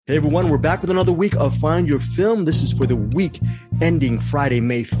Hey everyone, we're back with another week of Find Your Film. This is for the week ending Friday,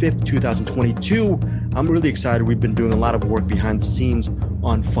 May 5th, 2022. I'm really excited. We've been doing a lot of work behind the scenes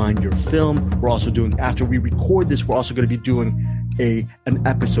on Find Your Film. We're also doing, after we record this, we're also going to be doing an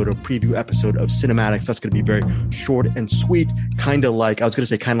episode, a preview episode of Cinematics. That's going to be very short and sweet, kind of like, I was going to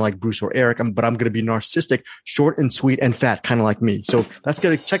say kind of like Bruce or Eric, but I'm going to be narcissistic, short and sweet and fat, kind of like me. So that's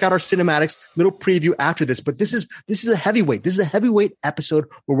going to check out our Cinematics little preview after this. But this is a heavyweight. This is a heavyweight episode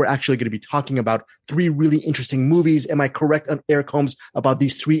where we're actually going to be talking about three really interesting movies. Am I correct, Eric Holmes, about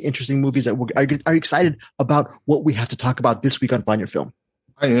these three interesting movies? Are you excited about what we have to talk about this week on Find Your Film?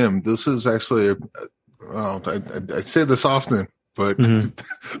 I am. This is actually, I say this often, but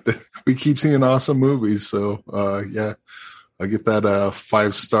we keep seeing awesome movies. So, yeah, I get that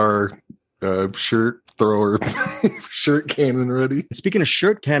 5-star shirt thrower, shirt cannon ready. Speaking of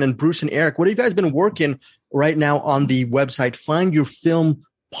shirt cannon, Bruce and Eric, what have you guys been working right now on the website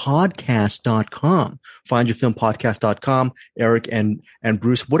findyourfilmpodcast.com? Findyourfilmpodcast.com. Eric and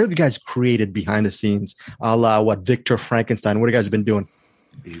Bruce, what have you guys created behind the scenes? A la what, Victor Frankenstein? What have you guys been doing?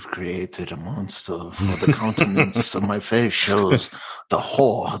 We've created a monster for the countenance of my face shows the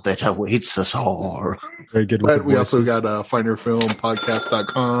horror that awaits us all. Very good. But we also got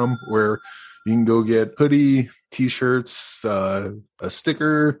findyourfilmpodcast.com where you can go get hoodie, t-shirts, a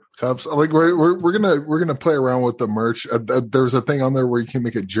sticker, cups. Like we're gonna play around with the merch. There's a thing on there where you can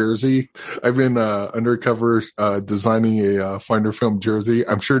make a jersey. I've been undercover designing a Find Your Film jersey.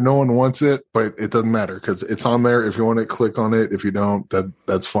 I'm sure no one wants it, but it doesn't matter because it's on there. If you want it, click on it. If you don't,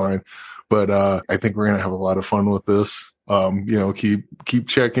 that's fine. But I think we're gonna have a lot of fun with this. Keep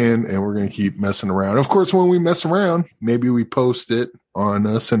checking, and we're gonna keep messing around. Of course, when we mess around, maybe we post it on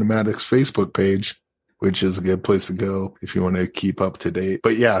Cinematics Facebook page, which is a good place to go if you want to keep up to date.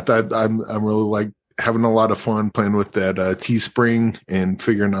 But yeah, I'm really like having a lot of fun playing with that Teespring and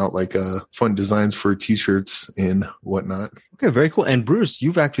figuring out like fun designs for t-shirts and whatnot. Okay, very cool. And Bruce,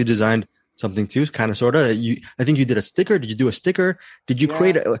 you've actually designed something too, kind of, sort of. I think you did a sticker. Did you do a sticker? Did you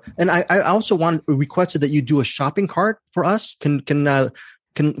create and I also requested that you do a shopping cart for us. Can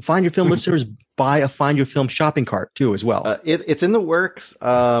Find Your Film listeners buy a Find Your Film shopping cart too as well? It's in the works.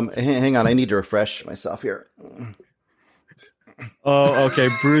 Hang on, I need to refresh myself here. Oh, okay.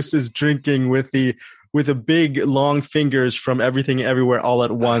 Bruce is drinking with the big long fingers from Everything Everywhere All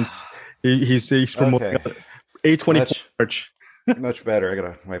at Once. He's promoting A24 merch. Much better. I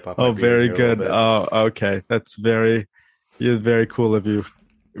gotta wipe up. Oh, very good. Oh, okay. That's very cool of you,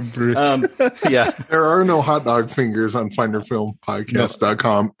 Bruce. Yeah. There are no hot dog fingers on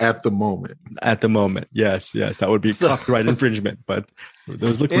findyourfilmpodcast.com at the moment. At the moment. Yes. That would be copyright infringement, but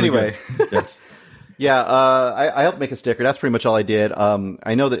those look anyway. Good. Yes. Yeah. I helped make a sticker. That's pretty much all I did.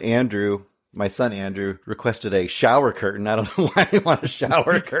 I know that Andrew, my son Andrew, requested a shower curtain. I don't know why he wanted a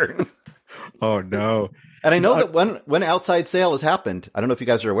shower curtain. Oh no. And I know that one outside sale has happened. I don't know if you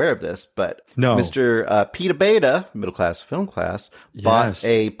guys are aware of this, but no. Mr. Peter Beta, middle class film class, bought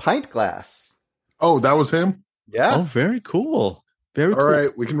a pint glass. Oh, that was him? Yeah. Oh, very cool. Very All cool. All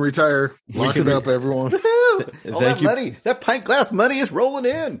right, we can retire. Lock it up, everyone. All that money, that pint glass money is rolling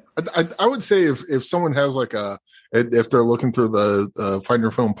in. I would say if someone has like if they're looking through the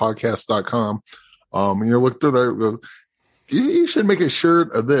findyourfilmpodcast.com, and you're looking through you should make a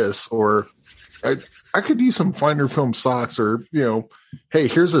shirt of this, or I could use some Find Your Film socks, or, hey,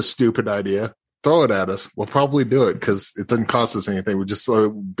 here's a stupid idea. Throw it at us. We'll probably do it because it doesn't cost us anything. We just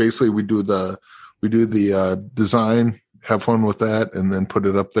basically we do the design, have fun with that, and then put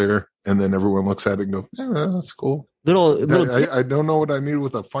it up there, and then everyone looks at it and go, yeah, that's cool. I don't know what I need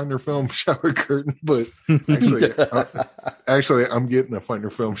with a Find Your Film shower curtain, but actually, I'm getting a Find Your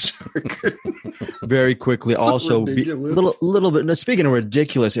Film shower curtain. Very quickly, so also little bit. Speaking of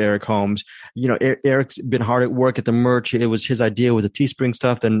ridiculous, Eric Holmes, Eric's been hard at work at the merch. It was his idea with the Teespring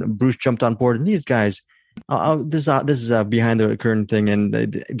stuff. Then Bruce jumped on board, and these guys. This is a behind the curtain thing, and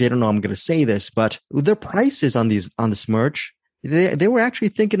they don't know I'm going to say this, but their prices on this merch. They were actually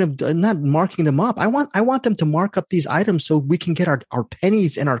thinking of not marking them up. I want them to mark up these items so we can get our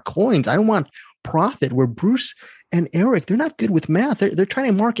pennies and our coins. I want profit. Where Bruce and Eric, they're not good with math. They're trying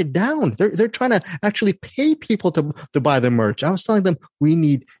to mark it down. They're trying to actually pay people to buy the merch. I was telling them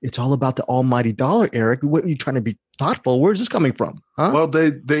it's all about the almighty dollar, Eric. What are you trying to be thoughtful? Where's this coming from? Huh? Well,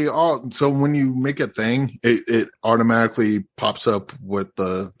 they all, so when you make a thing, it automatically pops up what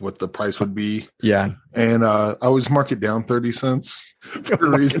the price would be. Yeah. And I always mark it down 30 cents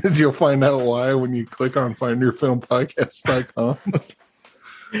for reasons you'll find out why when you click on findyourfilmpodcast.com.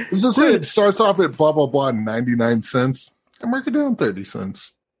 It's just it starts off at blah blah blah 99 cents. I mark it down 30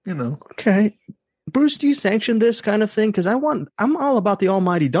 cents. Okay. Bruce, do you sanction this kind of thing? Because I'm all about the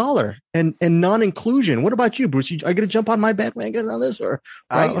almighty dollar and non-inclusion. What about you, Bruce? Are you going to jump on my bandwagon on this? Or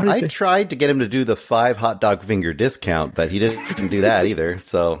I tried to get him to do the 5 hot dog finger discount, but he didn't do that either.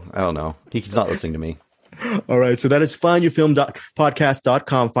 So I don't know. He's not listening to me. All right. So that is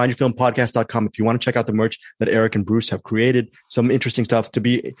findyourfilmpodcast.com, findyourfilmpodcast.com. If you want to check out the merch that Eric and Bruce have created, some interesting stuff. To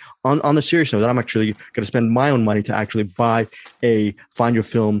be on the serious note, I'm actually going to spend my own money to actually buy a Find Your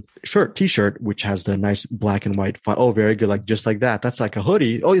Film t-shirt, which has the nice black and white font. Oh, very good. Like just like that. That's like a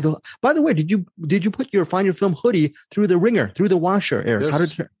hoodie. Oh, by the way, did you put your Find Your Film hoodie through the ringer, through the washer, Eric? Yes. How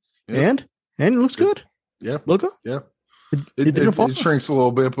did and it looks good? Yeah. Logo? Yeah. It shrinks a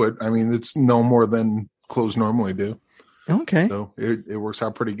little bit, but I mean, it's no more than clothes normally do. Okay. So it works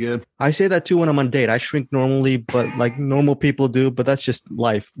out pretty good. I say that too when I'm on date. I shrink normally, but like normal people do, but that's just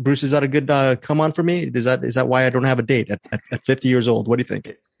life. Bruce, is that a good come on for me? Is that why I don't have a date at 50 years old? What do you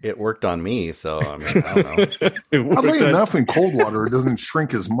think? It worked on me, so I don't know. Oddly enough, in cold water, it doesn't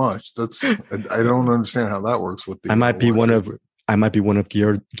shrink as much. I don't understand how that works with the. I might be one of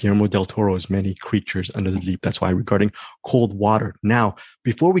Guillermo del Toro's many creatures under the deep. That's why regarding cold water. Now,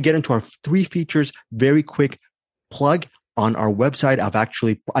 before we get into our 3 features, very quick plug on our website.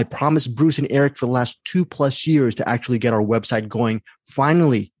 I promised Bruce and Eric for the last 2+ years to actually get our website going.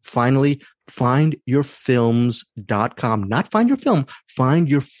 Finally, findyourfilms.com, not find your film,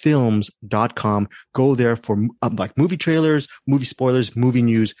 findyourfilms.com. Go there for like movie trailers, movie spoilers, movie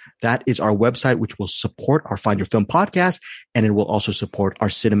news. That is our website, which will support our Find Your Film podcast, and it will also support our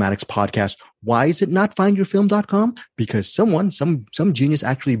Cinematics podcast. Why is it not findyourfilm.com? Because some genius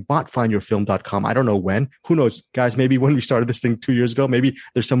actually bought findyourfilm.com. I don't know when. Who knows? Guys, maybe when we started this thing 2 years ago, maybe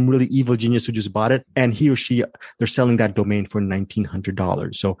there's some really evil genius who just bought it, and he or she, they're selling that domain for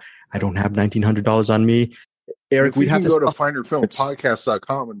 $1,900. So I don't have $1,900 on me. Eric, we'd have to go to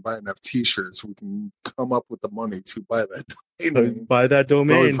findyourfilmpodcast.com and buy enough t-shirts. We can come up with the money to buy that domain. Buy that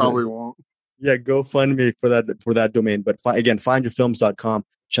domain. Probably won't. Yeah, go fund me for that domain. But again, findyourfilms.com.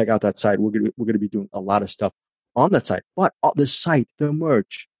 Check out that site. We're going to be doing a lot of stuff on that site. But the site, the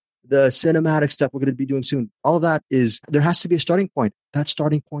merch, the cinematic stuff we're going to be doing soon. All of that there has to be a starting point. That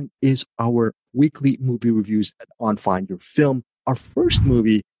starting point is our weekly movie reviews on Find Your Film. Our first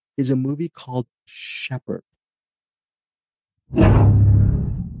movie is a movie called Shepherd.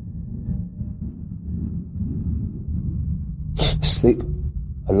 Sleep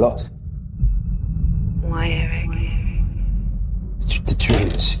a lot. Why, Eric? The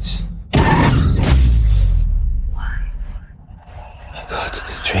dreams. Why? I go to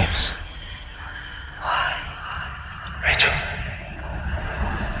the dreams. Why? Rachel.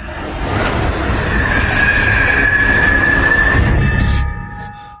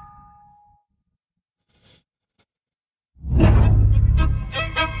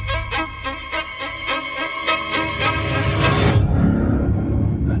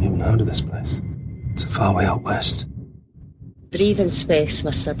 Heard of this place. It's a far way out west. Breathing space,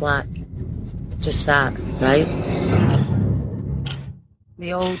 Mr. Black. Just that, right?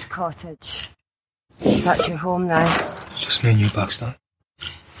 The old cottage. That's your home now. It's just me and you, Baxter.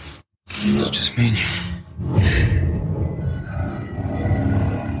 It's just me and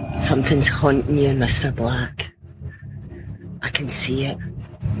you. Something's haunting you, Mr. Black. I can see it.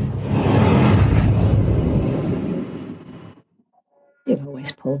 You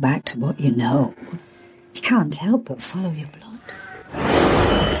always pull back to what you know. You can't help but follow your blood.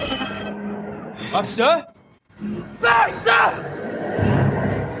 Baxter? Baxter!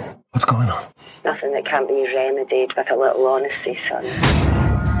 What's going on? Nothing that can't be remedied with a little honesty, son.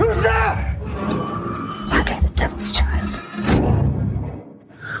 Who's there? Likely the devil's child.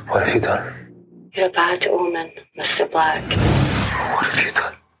 What have you done? You're a bad omen, Mr. Black. What have you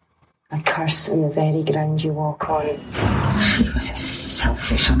done? A curse in the very ground you walk on. He was a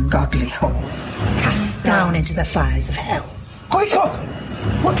selfish, ungodly whore. Cast down into the fires of hell. Quick up!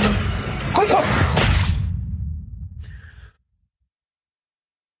 What? Quick up!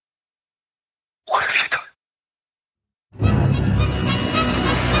 What have you done?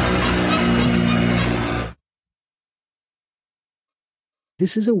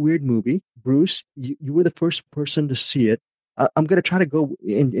 This is a weird movie. Bruce, you were the first person to see it. I'm going to try to go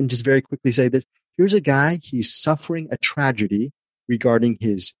and just very quickly say that here's a guy, he's suffering a tragedy regarding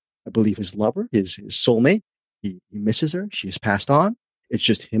his lover, his soulmate. He misses her. She has passed on. It's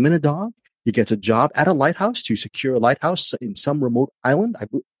just him and a dog. He gets a job at a lighthouse to secure a lighthouse in some remote island.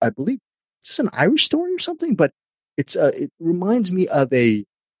 I believe this is an Irish story or something, but it reminds me of an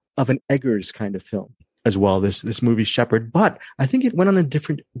Eggers kind of film as well. This movie Shepherd, but I think it went on a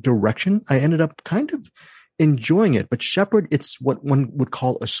different direction. I ended up kind of enjoying it, but Shepherd, it's what one would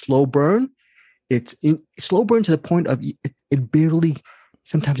call a slow burn. slow burn to the point of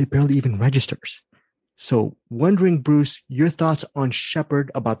sometimes it barely even registers. So wondering, Bruce, your thoughts on Shepard,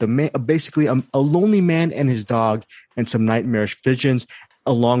 about the man, basically a lonely man and his dog and some nightmarish visions,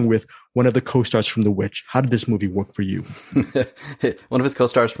 along with one of the co-stars from The Witch. How did this movie work for you? One of his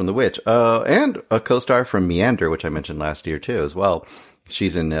co-stars from The Witch, and a co-star from Meander, which I mentioned last year too, as well.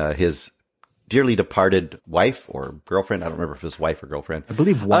 She's in his dearly departed wife or girlfriend. I don't remember if it was wife or girlfriend. I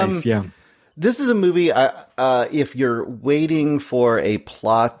believe wife, yeah. This is a movie, if you're waiting for a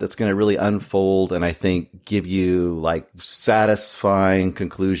plot that's going to really unfold and I think give you like satisfying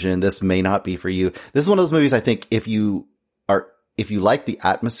conclusion, this may not be for you. This is one of those movies I think if you like the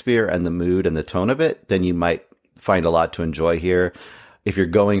atmosphere and the mood and the tone of it, then you might find a lot to enjoy here. If you're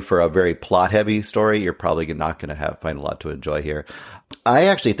going for a very plot heavy story, you're probably not going to find a lot to enjoy here. I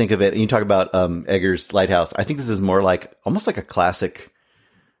actually think of it, and you talk about Eggers Lighthouse. I think this is more like almost like a classic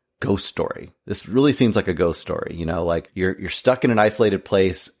ghost story. This really seems like a ghost story, like you're stuck in an isolated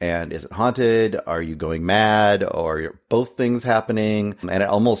place, and is it haunted? Are you going mad? Or are both things happening? And it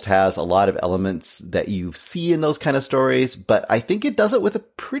almost has a lot of elements that you see in those kind of stories, but I think it does it with a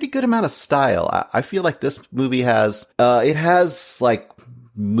pretty good amount of style. I feel like this movie has like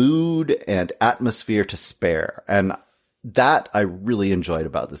mood and atmosphere to spare. And that I really enjoyed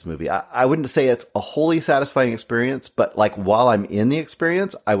about this movie. I wouldn't say it's a wholly satisfying experience, but like while I'm in the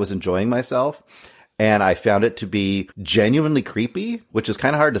experience, I was enjoying myself, and I found it to be genuinely creepy, which is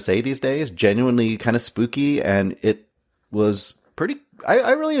kind of hard to say these days, genuinely kind of spooky. And it was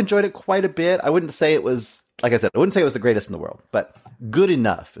I really enjoyed it quite a bit. I wouldn't say it was, like I said, I wouldn't say it was the greatest in the world, but good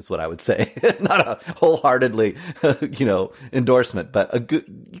enough is what I would say. Not a wholeheartedly, endorsement, but a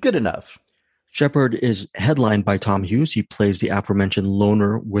good enough. Shepard is headlined by Tom Hughes. He plays the aforementioned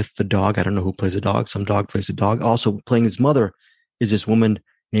loner with the dog. I don't know who plays the dog. Some dog plays the dog. Also playing his mother is this woman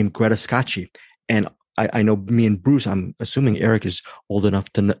named Greta Scacchi. And I know me and Bruce, I'm assuming Eric is old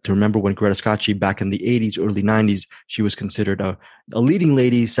enough to remember when Greta Scacchi back in the 80s, early 90s, she was considered a leading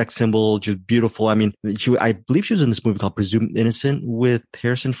lady, sex symbol, just beautiful. I mean, I believe she was in this movie called Presumed Innocent with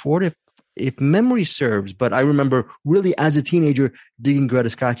Harrison Ford, if memory serves, but I remember really as a teenager digging Greta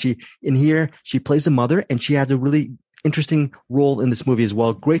Scacchi. In here, she plays a mother, and she has a really interesting role in this movie as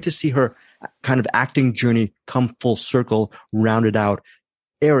well. Great to see her kind of acting journey come full circle, rounded out.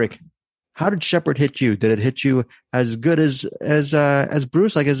 Eric, how did Shepard hit you? Did it hit you as good as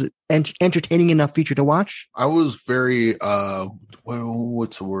Bruce? Like, is it entertaining enough feature to watch? I was very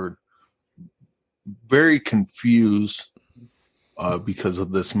what's the word? Very confused because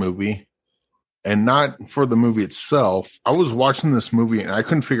of this movie. And not for the movie itself. I was watching this movie and I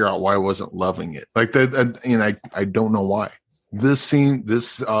couldn't figure out why I wasn't loving it. Like that, and I don't know why. This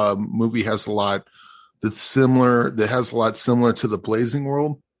movie has a lot that's similar. That has a lot similar to The Blazing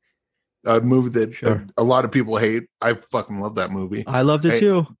World, a movie that a lot of people hate. I fucking love that movie. I loved it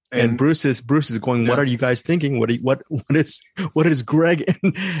too. And Bruce is going, what are you guys thinking? What is Greg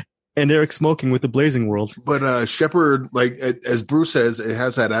and Eric smoking with The Blazing World? But Shepard, like as Bruce says, it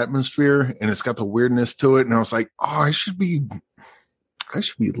has that atmosphere and it's got the weirdness to it. And I was like, oh, I should be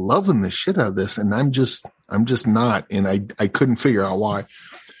loving the shit out of this, and I'm just not. And I couldn't figure out why.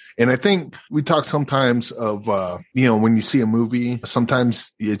 And I think we talk sometimes of when you see a movie,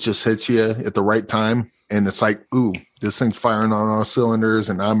 sometimes it just hits you at the right time. And it's like, ooh, this thing's firing on all cylinders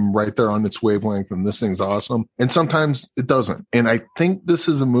and I'm right there on its wavelength and this thing's awesome. And sometimes it doesn't. And I think this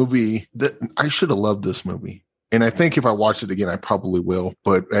is a movie that I should have loved this movie. And I think if I watch it again, I probably will.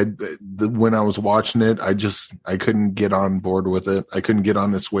 But when I was watching it, I couldn't get on board with it. I couldn't get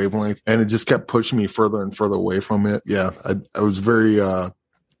on its wavelength. And it just kept pushing me further and further away from it. Yeah, I was very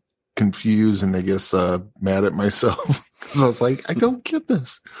confused and I guess mad at myself. Because I was like, I don't get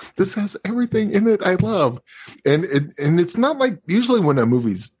this. This has everything in it I love. And it's not like usually when a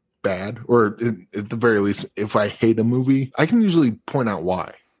movie's bad, or at the very least, if I hate a movie, I can usually point out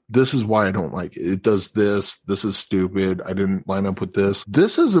why. This is why I don't like it. It does this. This is stupid. I didn't line up with this.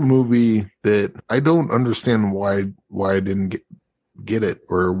 This is a movie that I don't understand why I didn't get it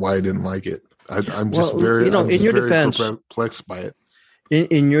or why I didn't like it. I'm just very perplexed by it.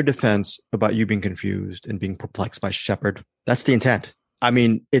 In your defense about you being confused and being perplexed by Shepard, that's the intent. I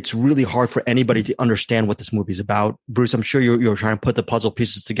mean, it's really hard for anybody to understand what this movie is about. Bruce, I'm sure you're trying to put the puzzle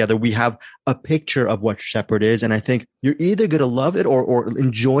pieces together. We have a picture of what Shepard is, and I think you're either going to love it or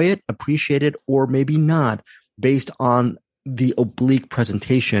enjoy it, appreciate it, or maybe not, based on the oblique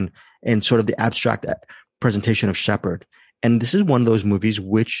presentation and sort of the abstract presentation of Shepard. And this is one of those movies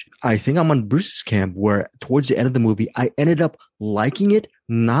which I think I'm on Bruce's camp, where towards the end of the movie, I ended up liking it,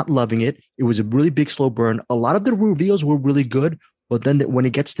 not loving it. It was a really big slow burn. A lot of the reveals were really good, But then when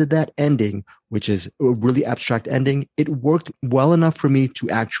it gets to that ending, which is a really abstract ending, it worked well enough for me to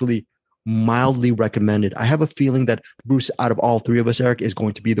actually mildly recommend it. I have a feeling that Bruce, out of all three of us, Eric, is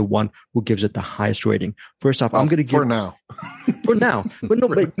going to be the one who gives it the highest rating. First off, I'm going to give for now. But no, but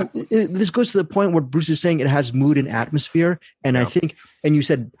this goes to the point where Bruce is saying it has mood and atmosphere. And I think, and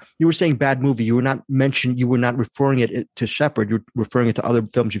you were saying bad movie. You were not referring it to Shepard. You're referring it to other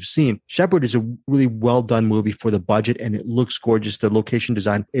films you've seen. Shepard is a really well done movie for the budget, and it looks gorgeous. The location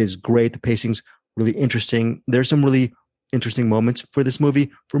design is great. The pacing's really interesting. There's some really interesting moments for this movie.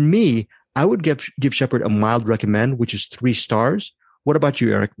 For me, I would give Shepard a mild recommend, which is 3 stars. What about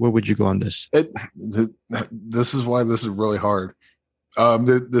you, Eric? Where would you go on this? This is why this is really hard.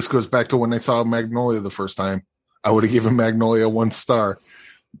 This goes back to when I saw Magnolia the first time. I would have given Magnolia 1 star.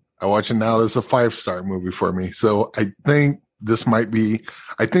 I watch it now. It's a 5-star movie for me. So I think this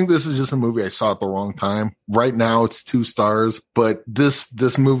is just a movie I saw at the wrong time. Right now it's 2 stars, but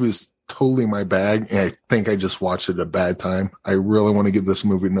this movie is totally my bag, and I think I just watched it at a bad time. I really want to give this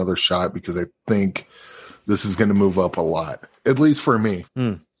movie another shot because I think this is going to move up a lot, at least for me.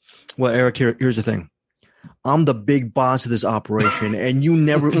 Well, Eric, here's the thing. I'm the big boss of this operation, and you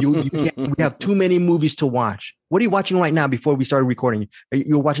can't, we have too many movies to watch. What are you watching right now before we started recording?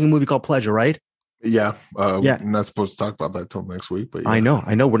 You're watching a movie called Pleasure, right? Yeah. We're not supposed to talk about that till next week, but yeah. I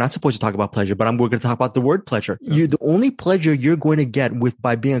know. We're not supposed to talk about pleasure, but we're going to talk about the word pleasure. Yeah. The only pleasure you're going to get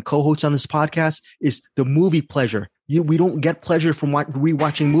by being a co-host on this podcast is the movie pleasure. We don't get pleasure from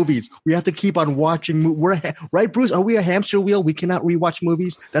rewatching movies. We have to keep on watching. Right, Bruce? Are we a hamster wheel? We cannot rewatch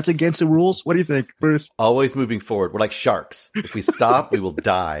movies. That's against the rules. What do you think, Bruce? Always moving forward. We're like sharks. If we stop, we will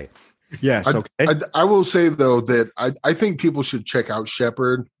die. Yes. Okay. I will say though that I think people should check out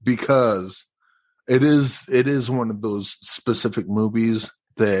Shepard because it is one of those specific movies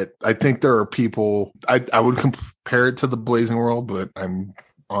that I think there are people. I would compare it to The Blazing World, but I'm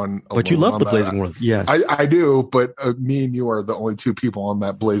on. But you love The Blazing World, yes, I do. But me and you are the only 2 people on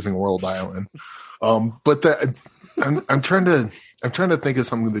that Blazing World island. But I'm trying to think of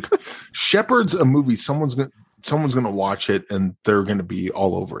something. Shepard's a movie. Someone's gonna watch it and they're gonna be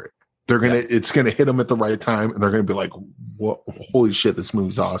all over it. It's gonna hit them at the right time, and they're gonna be like, "What? Holy shit, this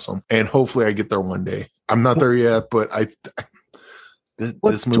movie's awesome!" And hopefully, I get there one day. I'm not there yet, but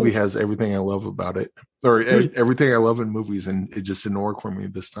this movie has everything I love about it, or everything I love in movies, and it just didn't work for me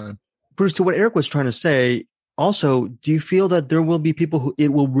this time. Bruce, to what Eric was trying to say, also, do you feel that there will be people who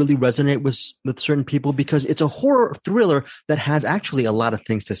it will really resonate with certain people because it's a horror thriller that has actually a lot of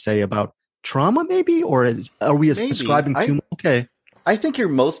things to say about trauma, maybe, or are we ascribing too much? Okay. I think you're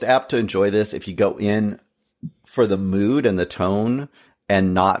most apt to enjoy this if you go in for the mood and the tone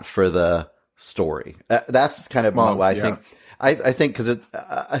and not for the story. That's kind of what I think. I think because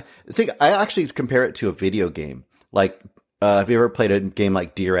I actually compare it to a video game. Like, have you ever played a game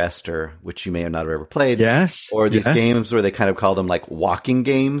like Dear Esther, which you may not have ever played? Yes. Or these games where they kind of call them like walking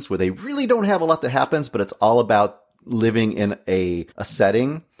games, where they really don't have a lot that happens, but it's all about living in a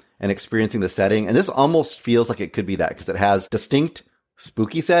setting and experiencing the setting. And this almost feels like it could be that because it has distinct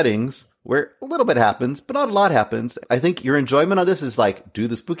spooky settings where a little bit happens, but not a lot happens. I think your enjoyment of this is like, do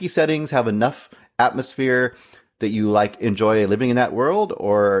the spooky settings have enough atmosphere that you like enjoy living in that world?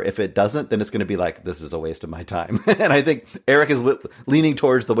 Or if it doesn't, then it's going to be like, this is a waste of my time. And I think Eric is leaning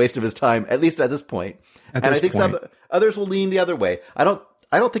towards the waste of his time, at least at this point. And I think some others will lean the other way. I don't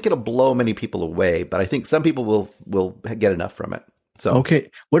think it'll blow many people away, but I think some people will get enough from it. So, okay,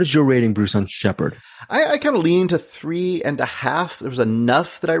 what is your rating, Bruce, on Shepard? I kind of lean to 3.5. There was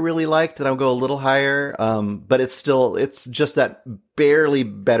enough that I really liked that I'll go a little higher. But it's just that barely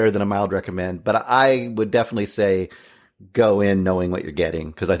better than a mild recommend. But I would definitely say go in knowing what you're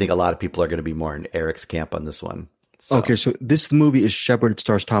getting, because I think a lot of people are going to be more in Eric's camp on this one. So. Okay, so this movie is Shepard. It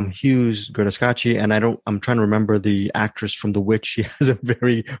stars Tom Hughes, Greta Scacchi, and I'm trying to remember the actress from The Witch. She has a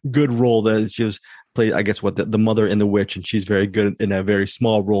very good role that she was played, I guess, the mother in The Witch, and she's very good in a very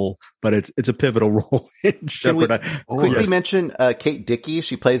small role, but it's a pivotal role in Shepard. Can we quickly mention Kate Dickie?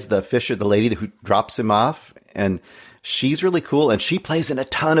 She plays the Fisher, the lady who drops him off, and she's really cool, and she plays in a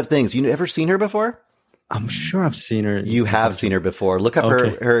ton of things. You ever seen her before? I'm sure I've seen her. You have seen her before. Look up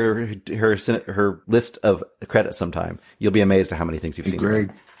her list of credits sometime. You'll be amazed at how many things you've seen.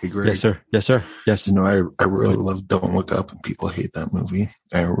 Greg. Hey, Greg. Yes, sir. Yes. You know, I really love Don't Look Up, and people hate that movie.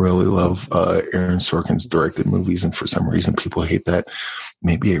 I really love Aaron Sorkin's directed movies, and for some reason people hate that.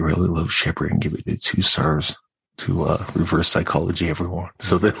 Maybe I really love Shepard and give it the 2 stars to reverse psychology everyone.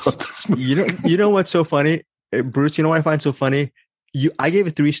 So they love this movie. You know what's so funny? Bruce, you know what I find so funny? I gave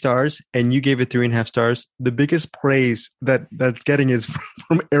it 3 stars and you gave it 3.5 stars. The biggest praise that's getting is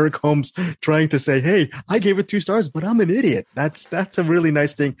from Eric Holmes trying to say, hey, I gave it 2 stars, but I'm an idiot. That's a really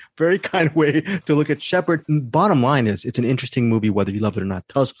nice thing. Very kind way to look at Shepherd. Bottom line is it's an interesting movie, whether you love it or not.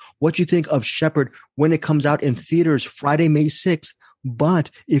 Tell us what you think of Shepherd when it comes out in theaters Friday, May 6th.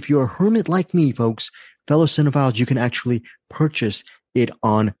 But if you're a hermit like me, folks, fellow cinephiles, you can actually purchase it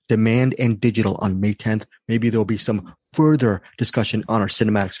on demand and digital on May 10th. Maybe there'll be some further discussion on our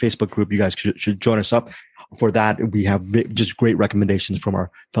Cinematics Facebook group. You guys should join us up for that. We have just great recommendations from our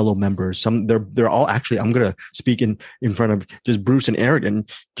fellow members. They're all actually, I'm going to speak in front of just Bruce and Eric and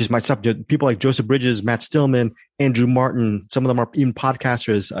just myself, people like Joseph Bridges, Matt Stillman, Andrew Martin. Some of them are even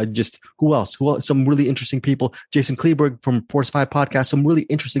podcasters. Who else? Some really interesting people. Jason Kleberg from Force 5 podcast, some really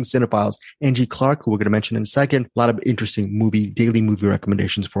interesting cinephiles. Angie Clark, who we're going to mention in a second. A lot of interesting daily movie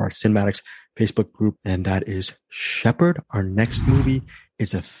recommendations for our Cinematics Facebook group. And that is Shepherd. Our next movie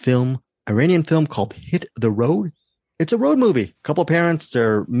is a Iranian film called Hit the Road. It's a road movie. A couple of parents,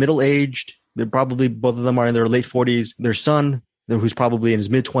 they're middle-aged. They're probably, both of them are in their late 40s. Their son, who's probably in his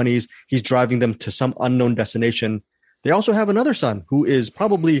mid-20s, he's driving them to some unknown destination. They also have another son who is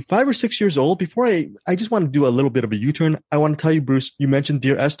probably 5 or 6 years old. Before I just want to do a little bit of a U-turn. I want to tell you, Bruce, you mentioned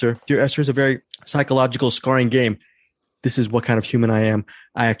Dear Esther. Dear Esther is a very psychological, scarring game. This is what kind of human I am.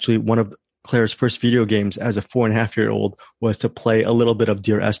 One of Claire's first video games as a 4.5-year-old was to play a little bit of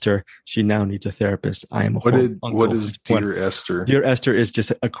Dear Esther. She now needs a therapist. I am what is Dear Esther? Dear Esther is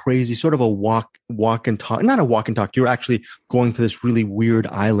just a crazy sort of a walk and talk, not a walk and talk. You're actually going to this really weird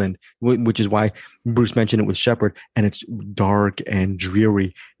island, which is why Bruce mentioned it with Shepherd, and it's dark and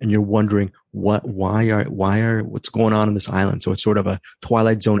dreary, and you're wondering what's going on in this island. So it's sort of a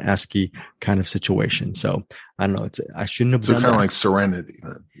Twilight Zone-esque kind of situation. So I don't know. I shouldn't have done that. So kind of like Serenity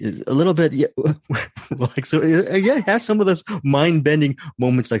then. A little bit, yeah. It has some of those mind-bending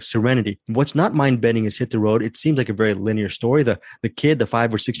moments like Serenity. What's not mind-bending is Hit the Road. It seems like a very linear story. The kid, the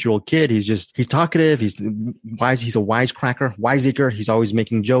 5 or 6-year-old kid, he's talkative. He's wise. He's a wisecracker, wiseacre. He's always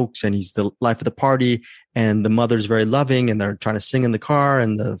making jokes, and he's the life of the party. And the mother's very loving, and they're trying to sing in the car.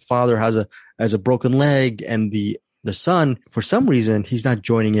 And the father has a broken leg, and the son, for some reason, he's not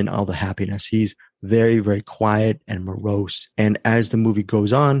joining in all the happiness. He's very, very quiet and morose. And as the movie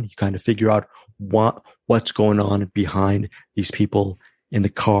goes on, you kind of figure out what's going on behind these people in the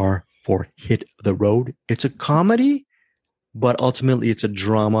car for Hit the Road. It's a comedy, but ultimately it's a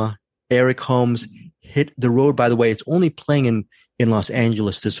drama. Eric Holmes, Hit the Road, by the way, it's only playing in Los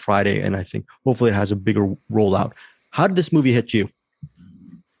Angeles this Friday, and I think hopefully it has a bigger rollout. How did this movie hit you?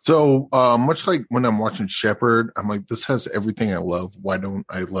 So much like when I'm watching Shepherd, I'm like, this has everything I love. Why don't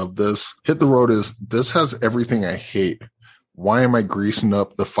I love this? Hit the Road this has everything I hate. Why am I greasing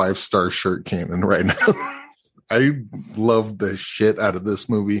up the 5-star shirt cannon right now? I love the shit out of this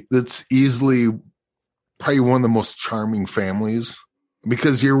movie. It's easily probably one of the most charming families,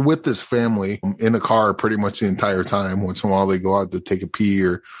 because you're with this family in a car pretty much the entire time. Once in a while they go out to take a pee,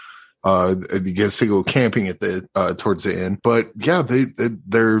 or I guess they go camping at towards the end. But yeah,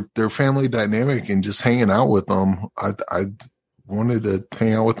 their family dynamic and just hanging out with them. I wanted to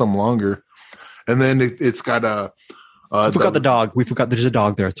hang out with them longer. And then it's got we forgot the dog. We forgot there's a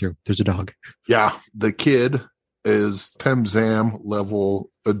dog there too. There's a dog. Yeah, the kid is Pem Zam level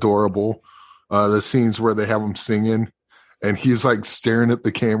adorable. The scenes where they have him singing, and he's like staring at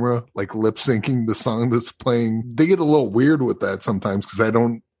the camera, like lip syncing the song that's playing. They get a little weird with that sometimes, because I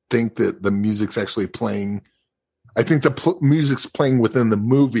don't think that the music's actually playing. I think the music's playing within the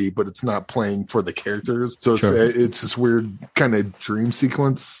movie, but it's not playing for the characters. So it's this weird kind of dream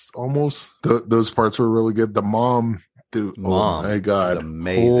sequence almost. Those parts were really good. The mom, dude, oh my God,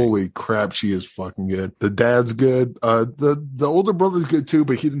 amazing. Holy crap, she is fucking good. The dad's good. The older brother's good too,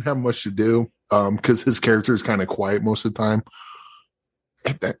 but he didn't have much to do because his character is kind of quiet most of the time.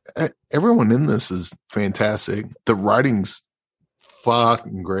 Everyone in this is fantastic. The writing's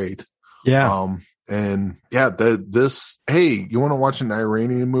fucking great. Yeah. And yeah, hey, you want to watch an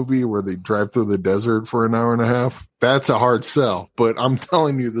Iranian movie where they drive through the desert for an hour and a half? That's a hard sell, but I'm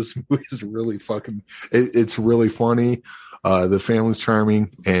telling you, this movie is really it's really funny. The family's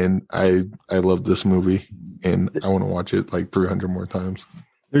charming, and I love this movie, and I want to watch it like 300 more times.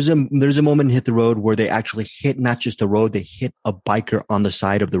 There's a moment in Hit the Road where they actually hit not just the road, they hit a biker on the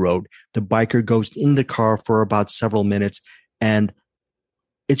side of the road. The biker goes in the car for about several minutes, and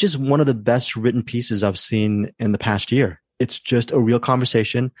it's just one of the best written pieces I've seen in the past year. It's just a real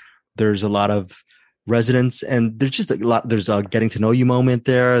conversation. There's a lot of resonance, and there's just a lot. There's a getting to know you moment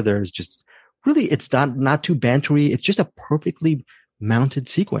there. There's just really, it's not too bantery. It's just a perfectly mounted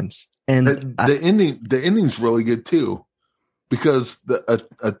sequence. And the ending's really good too. because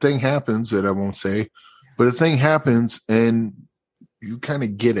a thing happens that I won't say, but a thing happens and you kind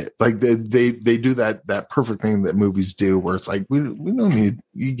of get it. Like they do that perfect thing that movies do where it's like, we don't need,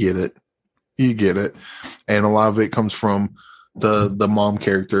 you get it. And a lot of it comes from the mom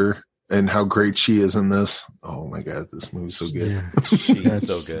character and how great she is in this. Oh my God, this movie's so good. Yeah, she's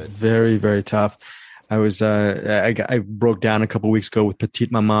so good. Very, very tough. I was I broke down a couple weeks ago with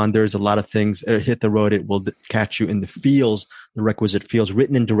Petite Maman. There's a lot of things. Hit the Road. It will catch you in the feels, the requisite feels.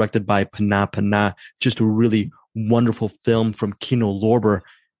 Written and directed by Pana Pana. Just a really wonderful film from Kino Lorber.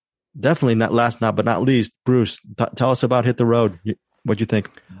 Definitely not last, but not least. Bruce, tell us about Hit the Road. What do you think?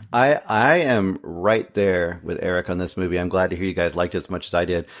 I am right there with Eric on this movie. I'm glad to hear you guys liked it as much as I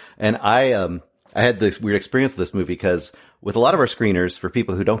did. And I had this weird experience with this movie because with a lot of our screeners, for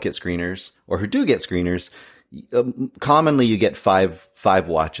people who don't get screeners or who do get screeners, commonly you get five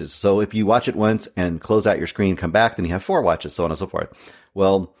watches. So if you watch it once and close out your screen, come back, then you have 4 watches, so on and so forth.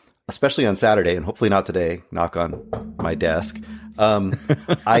 Well, especially on Saturday, and hopefully not today, knock on my desk,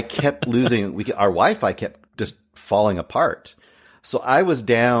 I kept losing, our Wi-Fi kept just falling apart. So I was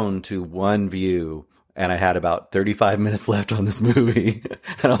down to one view and I had about 35 minutes left on this movie.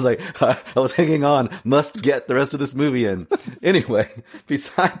 And I was like, I was hanging on, must get the rest of this movie in. Anyway,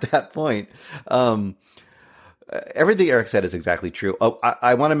 beside that point, everything Eric said is exactly true. Oh,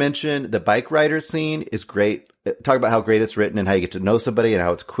 I want to mention the bike rider scene is great. Talk about how great it's written and how you get to know somebody and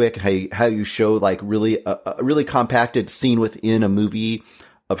how it's quick and how you show like really a really compacted scene within a movie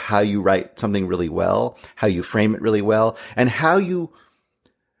of how you write something really well, how you frame it really well, and how you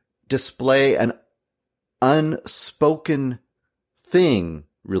display an unspoken thing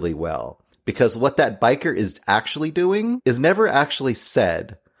really well. Because what that biker is actually doing is never actually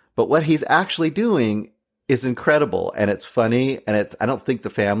said, but what he's actually doing is incredible and it's funny and I don't think the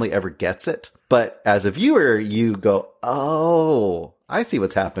family ever gets it. But as a viewer, you go, oh, I see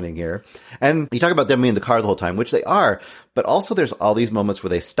what's happening here. And you talk about them being in the car the whole time, which they are, but also there's all these moments where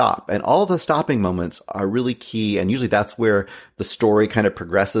they stop. And all the stopping moments are really key. And usually that's where the story kind of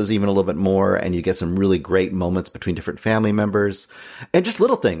progresses even a little bit more. And you get some really great moments between different family members and just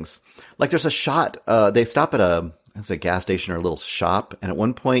little things. Like there's a shot, they stop at a gas station or a little shop. And at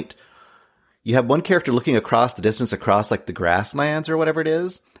one point you have one character looking across the distance across like the grasslands or whatever it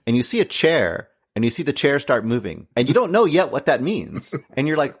is. And you see a chair. And you see the chair start moving and you don't know yet what that means. And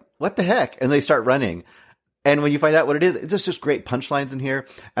you're like, what the heck? And they start running. And when you find out what it is, it's just great punchlines in here.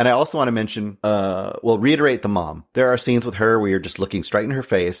 And I also want to mention, reiterate the mom. There are scenes with her where you're just looking straight in her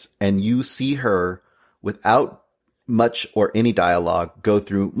face and you see her without much or any dialogue go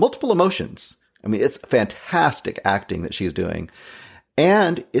through multiple emotions. I mean, it's fantastic acting that she's doing.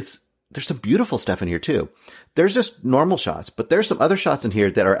 And there's some beautiful stuff in here too. There's just normal shots, but there's some other shots in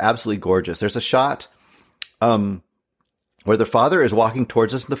here that are absolutely gorgeous. There's a shot where the father is walking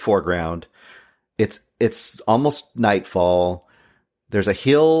towards us in the foreground. It's almost nightfall. There's a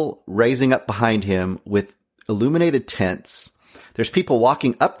hill raising up behind him with illuminated tents. There's people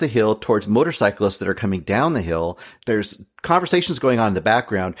walking up the hill towards motorcyclists that are coming down the hill. There's conversations going on in the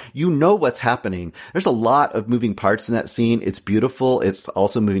background. You know what's happening. There's a lot of moving parts in that scene. It's beautiful. It's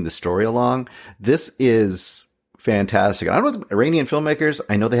also moving the story along. This is fantastic. I don't know, Iranian filmmakers,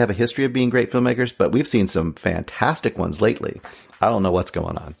 I know they have a history of being great filmmakers, but we've seen some fantastic ones lately. I don't know what's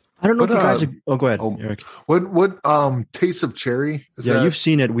going on. I don't know if you guys go ahead, Eric. What Taste of Cherry? You've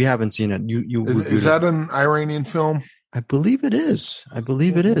seen it. We haven't seen it. Is that an Iranian film? I believe it is. Yeah.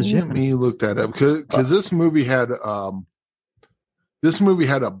 Let me look that up because this movie had a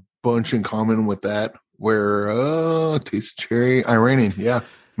bunch in common with that. Where Taste of Cherry, Iranian, yeah,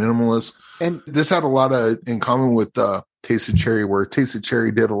 minimalist, and this had a lot in common with Taste of Cherry, where Taste of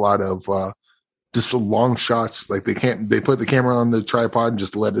Cherry did a lot of just long shots. Like they put the camera on the tripod and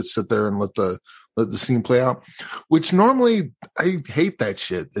just let it sit there and let the scene play out. Which normally I hate that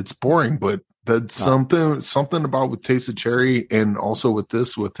shit. It's boring, but that's something about with Taste of Cherry and also with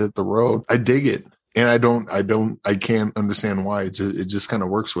Hit the Road. I dig it. And I can't understand why. It just kind of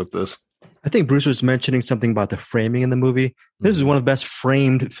works with this. I think Bruce was mentioning something about the framing in the movie. This is one of the best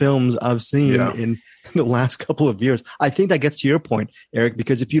framed films I've seen in the last couple of years. I think that gets to your point, Eric,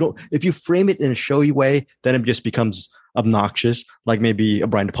 because if you frame it in a showy way, then it just becomes obnoxious, like maybe a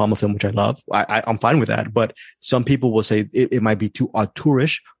Brian De Palma film, which I love. I'm fine with that. But some people will say it might be too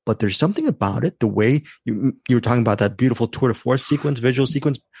auteurish, but there's something about it. The way you were talking about that beautiful tour de force sequence, visual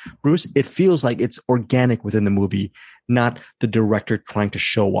sequence, Bruce, it feels like it's organic within the movie, not the director trying to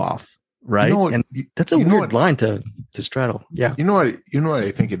show off. Right. You know what, and that's a weird line to straddle. Yeah. You know what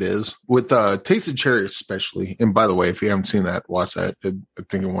I think it is with Taste of Cherry, especially. And by the way, if you haven't seen that, watch that. I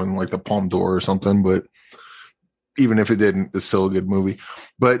think it won like the Palme d'Or or something, but even if it didn't, it's still a good movie.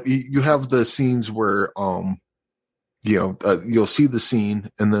 But you have the scenes where, you'll see the scene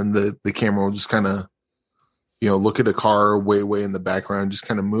and then the camera will just kind of, look at a car way in the background, just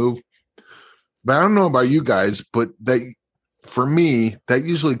kind of move. But I don't know about you guys, but that for me, that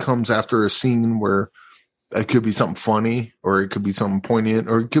usually comes after a scene where it could be something funny or it could be something poignant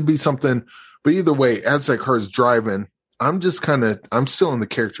or it could be something. But either way, as that car is driving, I'm still in the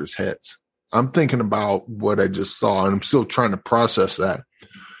characters' heads. I'm thinking about what I just saw and I'm still trying to process that.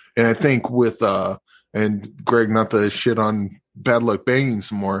 And I think with, and Greg, not to shit on Bad Luck Banging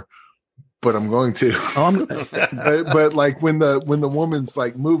some more, but I'm going to. But like when the woman's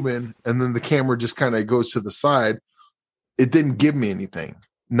like moving and then the camera just kind of goes to the side, it didn't give me anything.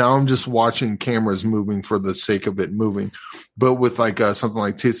 Now I'm just watching cameras moving for the sake of it moving. But with like something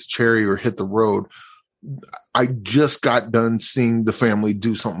like Taste of Cherry or Hit the Road, I just got done seeing the family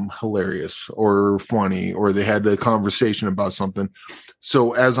do something hilarious or funny, or they had a conversation about something.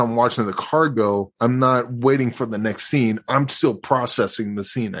 So as I'm watching the car go, I'm not waiting for the next scene. I'm still processing the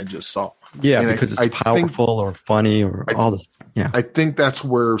scene I just saw. Yeah, and because it's powerful or funny or all the. Yeah, I think that's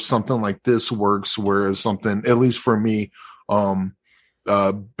where something like this works. Whereas something, at least for me, Bad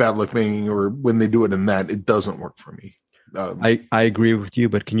Luck Banging, or when they do it in that, it doesn't work for me. I agree with you,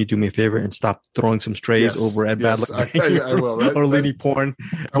 but can you do me a favor and stop throwing some strays over at Bad Luck Banging I will. or Looney Porn?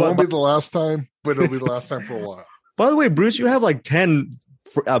 I won't be the last time, but it'll be the last time for a while. By the way, Bruce, you have like 10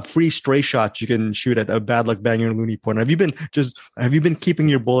 free stray shots you can shoot at a Bad Luck Banging or Looney Porn. Have you been keeping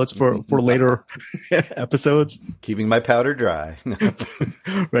your bullets for later episodes? Keeping my powder dry.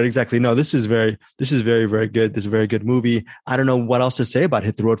 Right, exactly. No, this is very, very good. This is a very good movie. I don't know what else to say about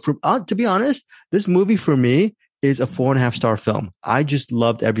Hit the Road. To be honest, this movie for me is a 4.5 star film. I just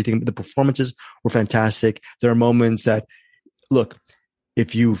loved everything. The performances were fantastic. There are moments that, look,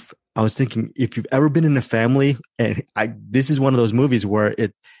 if you've ever been in a family, and this is one of those movies where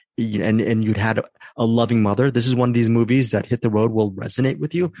and you'd had a loving mother, this is one of these movies that Hit the Road will resonate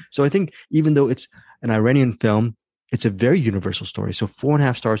with you. So I think even though it's an Iranian film, it's a very universal story. So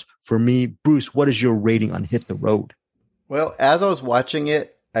 4.5 stars for me. Bruce, what is your rating on Hit the Road? Well, as I was watching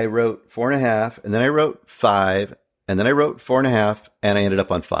it, I wrote 4.5, and then I wrote 5, and then I wrote 4.5, and I ended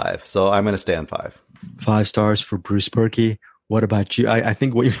up on 5. So I'm going to stay on 5. 5 stars for Bruce Perky. What about you? I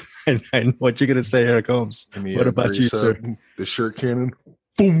think I know what you're going to say, Eric Holmes. What about you, sir? The shirt cannon.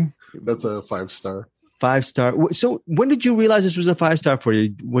 Boom. That's a 5 star. 5 star. So when did you realize this was a 5 star for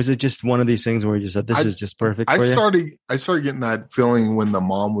you? Was it just one of these things where you said, this is just perfect for you? I started getting that feeling when the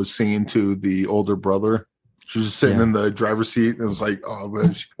mom was singing to the older brother. She was sitting in the driver's seat and it was like, oh,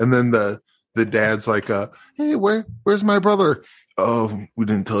 gosh. And then the dad's like, hey, where's my brother? Oh, we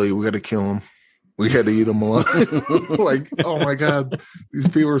didn't tell you. We got to kill him. We had to eat him alive. Like, oh my God, these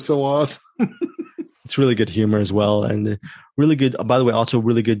people are so awesome. It's really good humor as well. And really good, by the way, also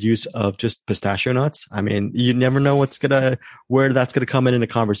really good use of just pistachio nuts. I mean, you never know where that's going to come in a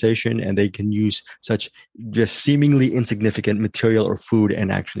conversation, and they can use such just seemingly insignificant material or food and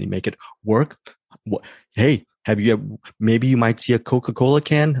actually make it work. Hey, maybe you might see a Coca-Cola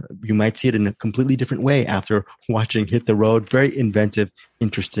can. You might see it in a completely different way after watching Hit the Road. Very inventive,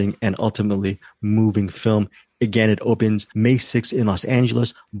 interesting, and ultimately moving film. Again, it opens May 6th in Los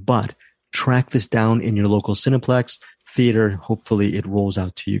Angeles, but track this down in your local Cineplex theater. Hopefully it rolls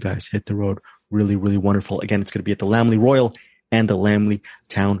out to you guys. Hit the Road. Really, really wonderful. Again, it's going to be at the Laemmle Royal and the Laemmle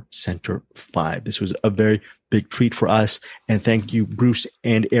Town Center 5. This was a very big treat for us. And thank you, Bruce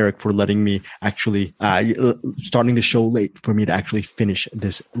and Eric, for letting me actually, starting the show late for me to actually finish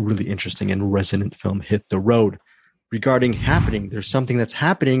this really interesting and resonant film, Hit the Road. Regarding happening, there's something that's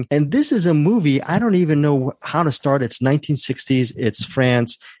happening. And this is a movie, I don't even know how to start. It's 1960s. It's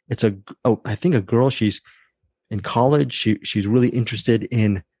France. It's I think a girl. She's in college. She's really interested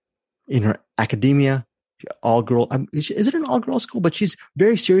in her academia. All girl. Is it an all girl school? But she's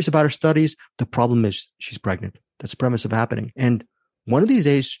very serious about her studies. The problem is she's pregnant. That's the premise of happening. And one of these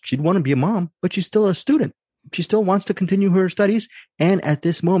days she'd want to be a mom, but she's still a student. She still wants to continue her studies. And at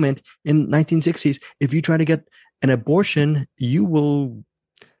this moment in 1960s, if you try to get an abortion,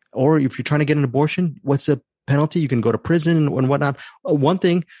 or if you're trying to get an abortion, what's the penalty? You can go to prison and whatnot. One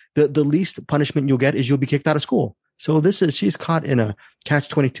thing, the least punishment you'll get is you'll be kicked out of school. So she's caught in a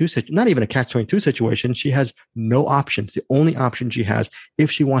catch-22, not even a catch-22 situation. She has no options. The only option she has, if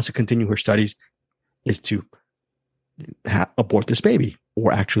she wants to continue her studies, is to abort this baby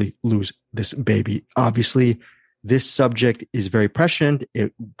or actually lose this baby. Obviously, this subject is very prescient,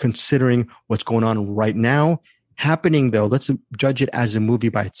 considering what's going on right now. Happening, though, let's judge it as a movie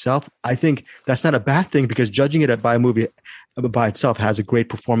by itself. I think that's not a bad thing, because judging it by a movie by itself has a great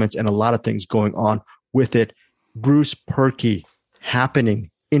performance and a lot of things going on with it. Bruce Purkey,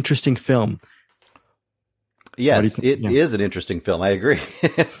 Happening. Interesting film. Yes, it is an interesting film. I agree.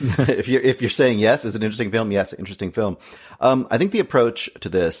 If you're saying yes, it's an interesting film. Yes, interesting film. I think the approach to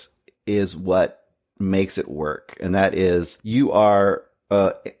this is what makes it work, and that is you are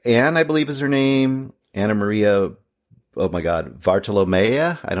Anne, I believe is her name, Anna Maria. Oh my God,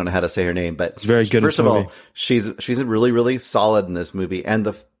 Vartolomea. I don't know how to say her name, but it's very good. First of all, she's really, really solid in this movie, and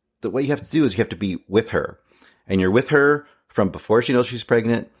the what you have to do is you have to be with her, and you're with her from before she knows she's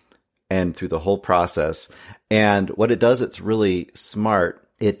pregnant and through the whole process. And what it does, it's really smart.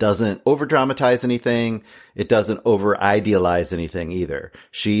 It doesn't over dramatize anything. It doesn't over idealize anything either.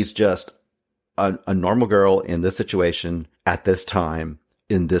 She's just a normal girl in this situation at this time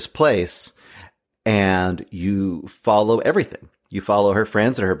in this place. And you follow everything. You follow her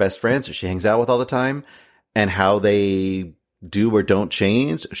friends or her best friends that she hangs out with all the time and how they do or don't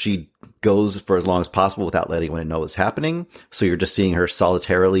change. She goes for as long as possible without letting anyone know what's happening. So you're just seeing her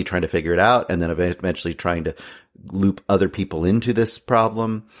solitarily trying to figure it out and then eventually trying to loop other people into this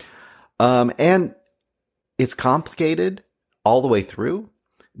problem. And it's complicated all the way through.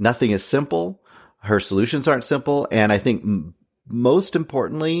 Nothing is simple. Her solutions aren't simple. And I think most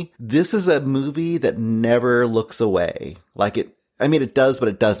importantly, this is a movie that never looks away. It does, but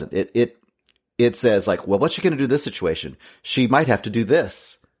it doesn't. It says like, well, what's she going to do in this situation? She might have to do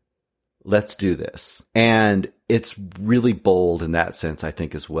this. Let's do this. And it's really bold in that sense, I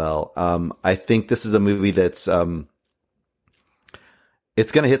think, as well. I think this is a movie that's,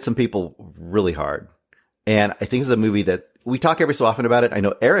 it's going to hit some people really hard. And I think it's a movie that we talk every so often about it. I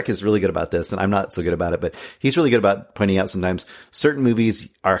know Eric is really good about this and I'm not so good about it, but he's really good about pointing out sometimes certain movies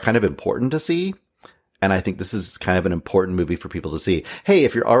are kind of important to see. And I think this is kind of an important movie for people to see. Hey,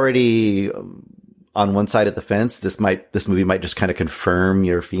 if you're already on one side of the fence, this movie might just kind of confirm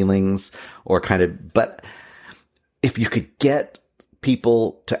your feelings but if you could get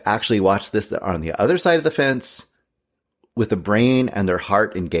people to actually watch this that are on the other side of the fence with the brain and their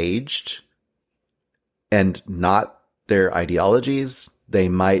heart engaged and not their ideologies, they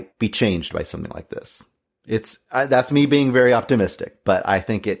might be changed by something like this. That's me being very optimistic, but I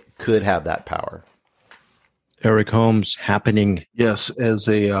think it could have that power. Eric Holmes, Happening. Yes, as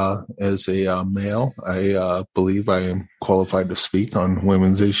a male, I believe I am qualified to speak on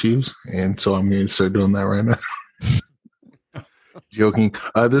women's issues, and so I'm going to start doing that right now. Joking.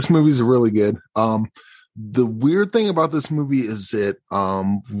 This movie's really good. The weird thing about this movie is that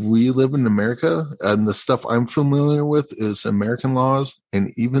we live in America, and the stuff I'm familiar with is American laws,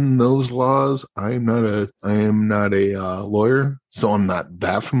 and even those laws, I am not a lawyer, so I'm not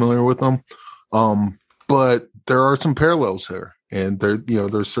that familiar with them. But there are some parallels here, and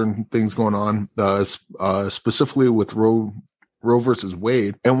there's certain things going on, specifically with Roe versus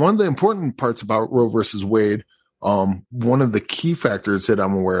Wade. And one of the important parts about Roe versus Wade, one of the key factors that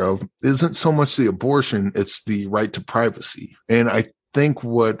I'm aware of isn't so much the abortion, it's the right to privacy. And I think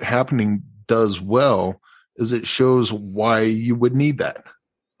what Happening does well is it shows why you would need that.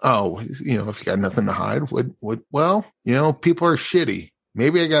 Oh, if you got nothing to hide, people are shitty.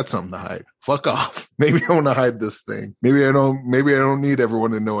 Maybe I got something to hide. Fuck off. Maybe I want to hide this thing. Maybe I don't need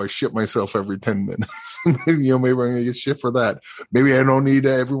everyone to know I shit myself every 10 minutes. Maybe I'm going to get shit for that. Maybe I don't need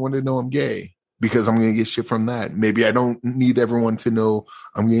everyone to know I'm gay because I'm going to get shit from that. Maybe I don't need everyone to know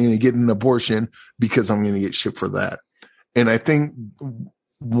I'm going to get an abortion because I'm going to get shit for that. And I think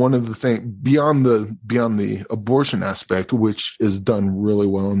one of the things beyond the abortion aspect, which is done really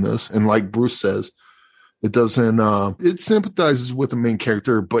well in this, and like Bruce says, it doesn't. It sympathizes with the main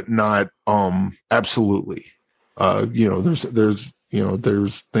character, but not absolutely. There's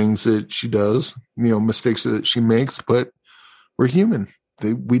things that she does, mistakes that she makes, but we're human.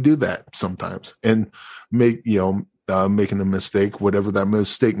 We do that sometimes, and making a mistake, whatever that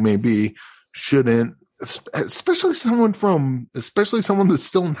mistake may be, shouldn't. Especially someone that's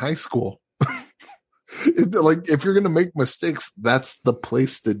still in high school. If you're going to make mistakes, that's the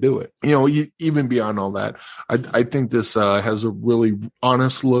place to do it. Even beyond all that, I think this has a really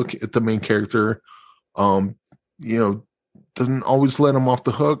honest look at the main character. Doesn't always let him off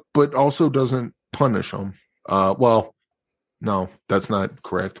the hook, but also doesn't punish him. No, that's not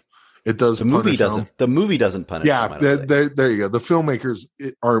correct. It does. The movie doesn't punish. Yeah, there you go. The filmmakers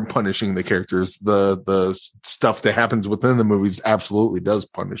aren't punishing the characters. The stuff that happens within the movies absolutely does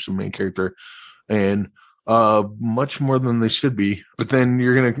punish the main character. And much more than they should be. But then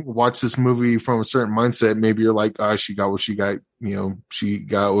you're going to watch this movie from a certain mindset. Maybe you're like, she got what she got, she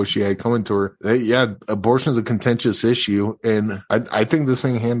got what she had coming to her. Yeah, abortion is a contentious issue. And I think this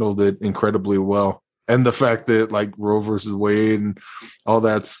thing handled it incredibly well. And the fact that like Roe versus Wade and all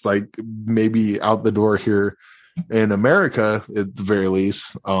that's like maybe out the door here in America, at the very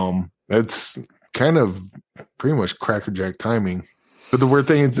least, that's kind of pretty much crackerjack timing. But the weird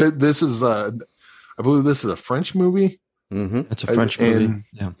thing is that this is, I believe this is a French movie. Mm-hmm. It's a French movie.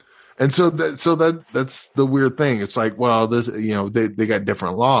 Yeah. And so that's the weird thing. It's like, well, this, they got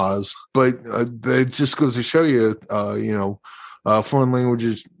different laws, but it just goes to show you, foreign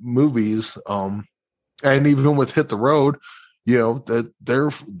languages movies, and even with Hit the Road, that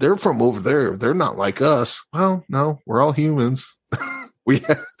they're from over there. They're not like us. Well, no, we're all humans. we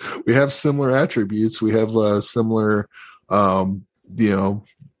have similar attributes. We have similar,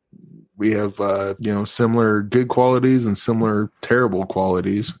 we have similar good qualities and similar terrible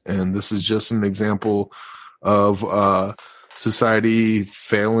qualities. And this is just an example of society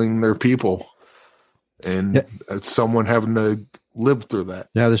failing their people, and someone having to live through that.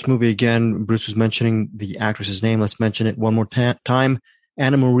 Yeah, this movie, again, Bruce was mentioning the actress's name. Let's mention it one more time.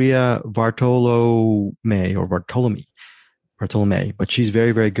 Anna Maria Bartolome, but she's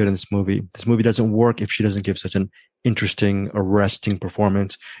very, very good in this movie. This movie doesn't work if she doesn't give such an interesting, arresting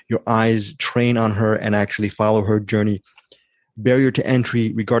performance. Your eyes train on her and actually follow her journey. Barrier to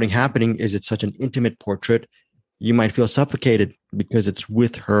entry regarding Happening is it's such an intimate portrait. You might feel suffocated because it's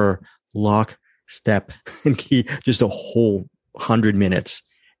with her lock, step, and key, just a whole 100 minutes.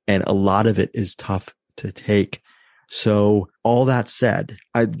 And a lot of it is tough to take. So all that said,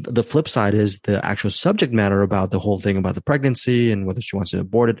 the flip side is the actual subject matter about the whole thing about the pregnancy and whether she wants to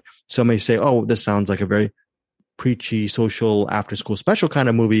abort it. Some may say, oh, this sounds like a very preachy, social, after-school special kind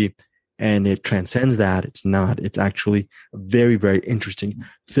of movie, and it transcends that. It's not. It's actually a very, very interesting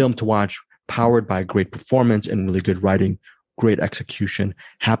film to watch, powered by great performance and really good writing, great execution.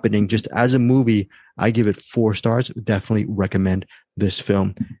 Happening just as a movie, I give it 4 stars. Definitely recommend this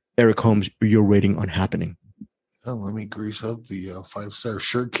film. Eric Holmes, your rating on Happening. Oh, let me grease up the 5-star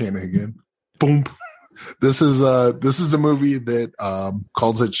shirt can again. Boom. This is a movie that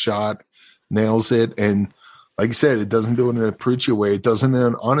calls it shot, nails it, and like I said, it doesn't do it in a preachy way. It does it in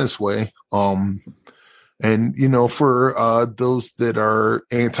an honest way. And for those that are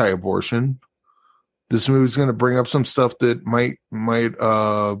anti-abortion, this movie is going to bring up some stuff that might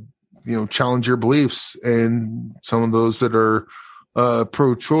challenge your beliefs. And some of those that are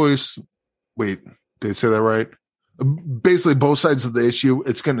pro-choice. Wait, did I say that right? Basically, both sides of the issue.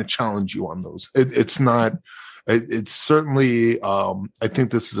 It's going to challenge you on those. It's not. It's certainly. I think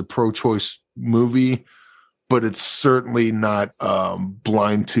this is a pro-choice movie, but it's certainly not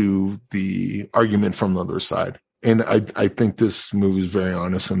blind to the argument from the other side. And I think this movie is very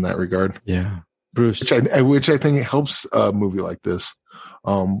honest in that regard. Yeah, Bruce, which I think helps a movie like this.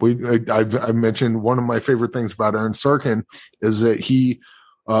 I mentioned one of my favorite things about Aaron Sorkin is that he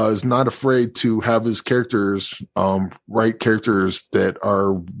is not afraid to have his characters write characters that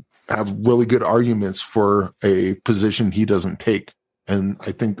have really good arguments for a position he doesn't take. And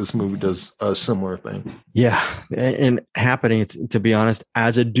I think this movie does a similar thing. Yeah. And Happening, to be honest,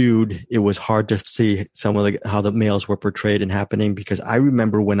 as a dude, it was hard to see some of how the males were portrayed in Happening, because I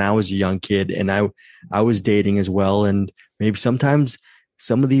remember when I was a young kid and I was dating as well. And maybe sometimes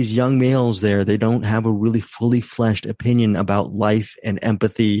some of these young males they don't have a really fully fleshed opinion about life and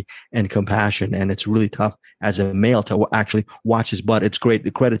empathy and compassion. And it's really tough as a male to actually watch his butt. It's great. The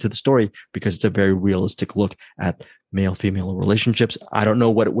credit to the story, because it's a very realistic look at male-female relationships. I don't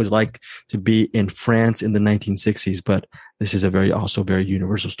know what it was like to be in France in the 1960s, but this is also very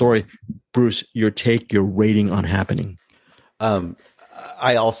universal story. Bruce, your rating on Happening.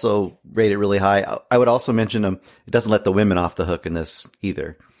 I also rate it really high. I would also mention it doesn't let the women off the hook in this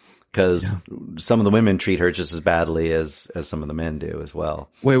either, because some of the women treat her just as badly as some of the men do as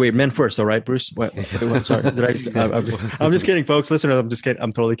well. Wait, men first, all right, Bruce? Sorry, I'm just kidding, folks. Listeners, I'm just kidding.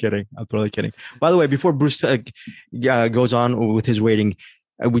 I'm totally kidding. By the way, before Bruce goes on with his rating,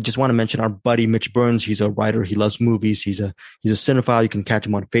 we just want to mention our buddy Mitch Burns. He's a writer. He loves movies. He's a cinephile. You can catch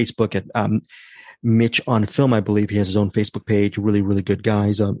him on Facebook at Mitch on Film, I believe. He has his own Facebook page. Really, really good guy.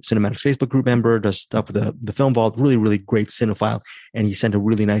 He's a cinematic Facebook group member, does stuff with the Film Vault. Really, really great cinephile. And he sent a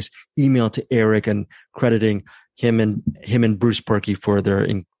really nice email to Eric and crediting him and Bruce Perky for their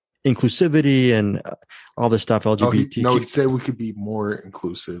inclusivity and all this stuff. LGBT. He said we could be more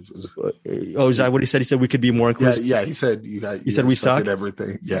inclusive. Is that what he said? He said we could be more inclusive. Yeah. He said He said we suck at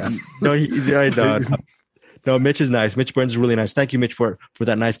everything. Yeah. No, Mitch is nice. Mitch Burns is really nice. Thank you, Mitch, for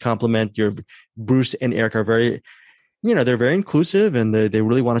that nice compliment. Bruce and Eric are very, they're very inclusive, and they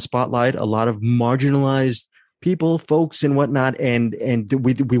really want to spotlight a lot of marginalized people, folks, and whatnot. And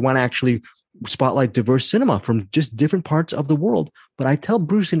we want to actually spotlight diverse cinema from just different parts of the world. But I tell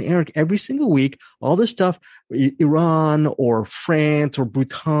Bruce and Eric every single week, all this stuff, Iran or France or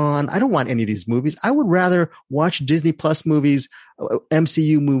Bhutan, I don't want any of these movies. I would rather watch Disney Plus movies,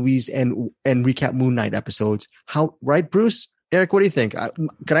 MCU movies, and recap Moon Knight episodes. Right, Bruce? Eric, what do you think?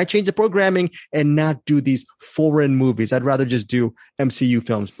 Can I change the programming and not do these foreign movies? I'd rather just do MCU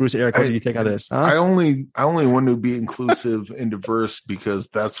films. Bruce, Eric, what do you think of this? Huh? I only want to be inclusive and diverse because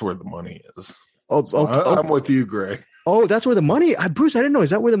that's where the money is. I'm with you, Greg. Oh, that's where the money. Bruce, I didn't know. Is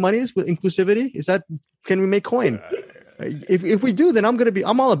that where the money is with inclusivity? Can we make coin? If we do, then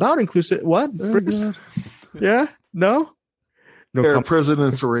I'm all about inclusive. What, Bruce? Yeah? No.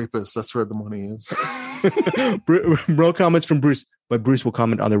 Presidents are rapists. That's where the money is. Bro comments from Bruce, but Bruce will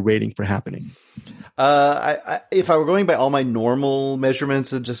comment on the rating for Happening. If I were going by all my normal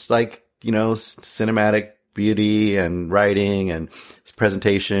measurements of just like, cinematic beauty and writing and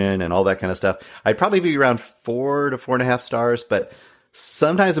presentation and all that kind of stuff, I'd probably be around 4 to 4.5 stars. But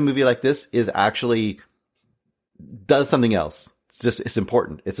sometimes a movie like this is actually does something else. It's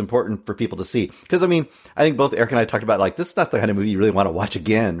important. It's important for people to see. Because, I think both Eric and I talked about, like, this is not the kind of movie you really want to watch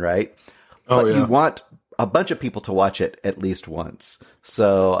again, right? But you want a bunch of people to watch it at least once.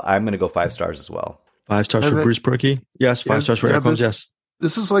 So I'm going to go 5 stars as well. 5 stars for Bruce Perky? Yes. 5 stars for Eric Holmes? Yes.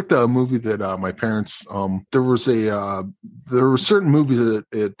 This is like the movie that my parents, there were certain movies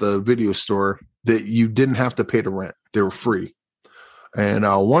at the video store that you didn't have to pay to rent. They were free. And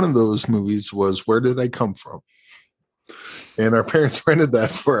one of those movies was Where Did I Come From? And our parents rented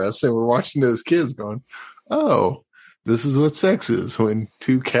that for us, and we're watching it as kids going, oh, this is what sex is, when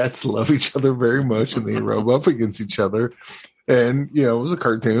 2 cats love each other very much and they rub up against each other. And, it was a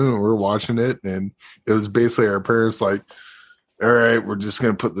cartoon, and we were watching it, and it was basically our parents like, all right, we're just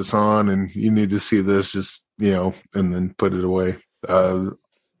going to put this on, and you need to see this, just, and then put it away.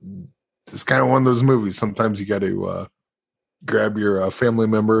 It's kind of one of those movies. Sometimes you got to grab your family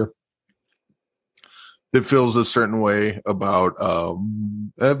member that feels a certain way about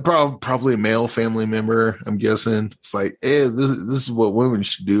probably a male family member, I'm guessing. It's like, hey, this is what women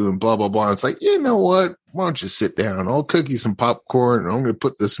should do, and blah, blah, blah. And it's like, you know what? Why don't you sit down? I'll cook you some popcorn, and I'm going to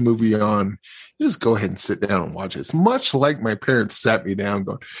put this movie on. Just go ahead and sit down and watch it. It's much like my parents sat me down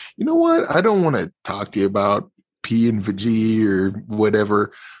going, you know what? I don't want to talk to you about P and Veggie or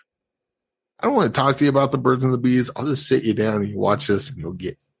whatever. I don't want to talk to you about the birds and the bees. I'll just sit you down and you watch this, and you'll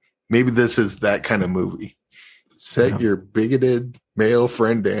get it. Maybe this is that kind of movie. Set your bigoted male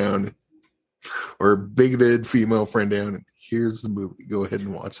friend down or bigoted female friend down, and here's the movie. Go ahead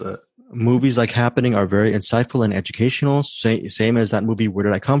and watch that. Movies like Happening are very insightful and educational. Same as that movie, Where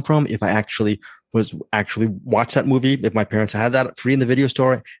Did I Come From? If I actually watched that movie, if my parents had that free in the video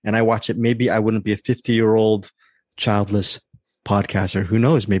store and I watched it, maybe I wouldn't be a 50-year-old childless podcaster. Who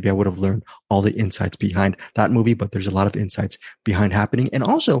knows? Maybe I would have learned all the insights behind that movie, but there's a lot of insights behind Happening. And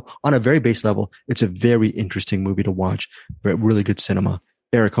also on a very base level, it's a very interesting movie to watch. Really good cinema.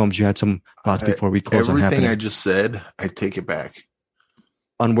 Eric Holmes, you had some thoughts before we close on Happening. Everything I just said, I take it back.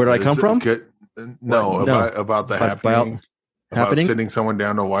 On Where Did I Come From? About the Happening. Happening? Sitting someone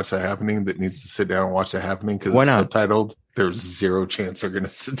down to watch that Happening that needs to sit down and watch that Happening because it's subtitled. There's zero chance they're going to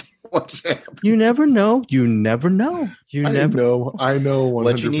sit down and watch that Happening. You never know. I know. 100%.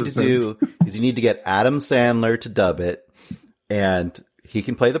 What you need to do is you need to get Adam Sandler to dub it, and he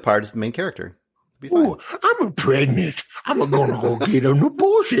can play the part as the main character. Ooh, I'm pregnant. I'm going to go get an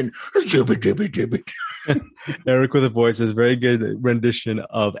abortion. Eric with a voice is very good rendition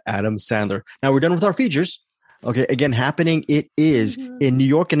of Adam Sandler. Now we're done with our features. Okay, again, Happening. It is in New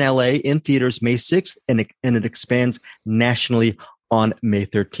York and LA in theaters May 6th, and it expands nationally on May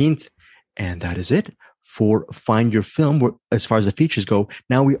 13th. And that is it for Find Your Film as far as the features go.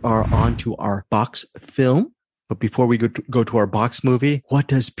 Now we are on to our box film. But before we go to our box movie, what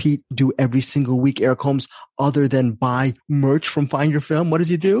does Pete do every single week, Eric Holmes, other than buy merch from Find Your Film? What does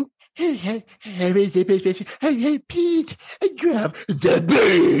he do? Hey, Pete, grab the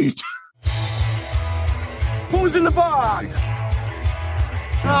beat. Who's in the box?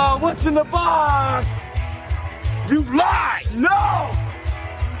 Oh, what's in the box? You lie! No!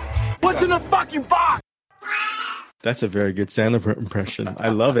 What's in the fucking box? That's a very good Sandler impression. I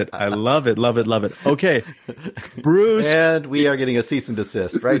love it. Okay, Bruce. And we are getting a cease and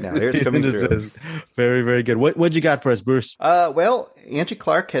desist right now. Here's coming through. Very, very good. What you got for us, Bruce? Well, Angie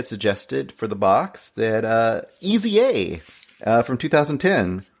Clark had suggested for the box that Easy A from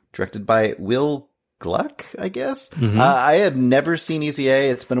 2010, directed by Will Gluck, I guess. Mm-hmm. I have never seen Easy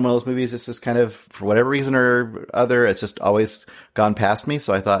A. It's been one of those movies. It's just kind of, for whatever reason or other, it's just always gone past me.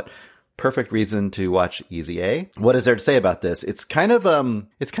 So I thought, perfect reason to watch Easy A. What is there to say about this? It's kind of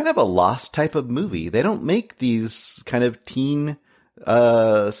a lost type of movie. They don't make these kind of teen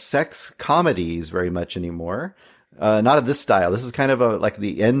sex comedies very much anymore. Not of this style. This is kind of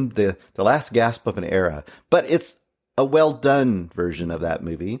the last gasp of an era. But it's a well done version of that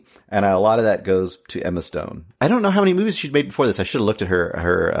movie, and a lot of that goes to Emma Stone. I don't know how many movies she'd made before this. I should have looked at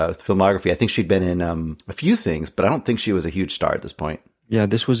her filmography. I think she'd been in a few things, but I don't think she was a huge star at this point. Yeah,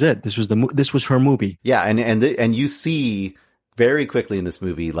 this was it. This was her movie. Yeah, and you see very quickly in this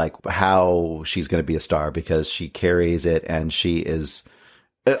movie like how she's going to be a star because she carries it, and she is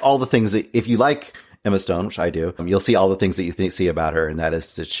all the things that if you like Emma Stone, which I do, you'll see all the things that you see about her, and that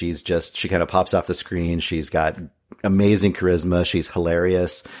is that she kind of pops off the screen. She's got amazing charisma. She's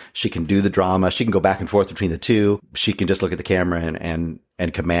hilarious. She can do the drama. She can go back and forth between the two. She can just look at the camera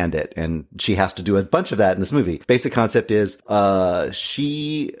and command it. And she has to do a bunch of that in this movie. Basic concept is,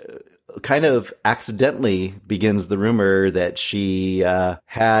 she kind of accidentally begins the rumor that she,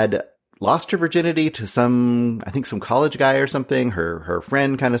 had lost her virginity to some college guy or something. Her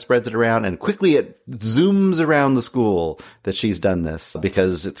friend kind of spreads it around, and quickly it zooms around the school that she's done this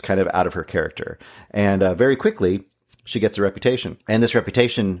because it's kind of out of her character. And very quickly she gets a reputation, and this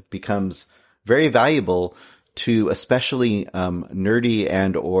reputation becomes very valuable to especially nerdy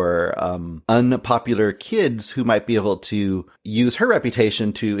and or unpopular kids who might be able to use her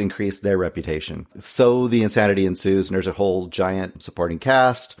reputation to increase their reputation. So the insanity ensues, and there's a whole giant supporting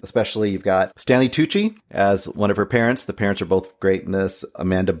cast. Especially you've got Stanley Tucci as one of her parents. The parents are both great in this.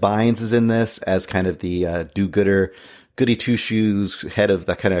 Amanda Bynes is in this as kind of the do-gooder, goody two-shoes head of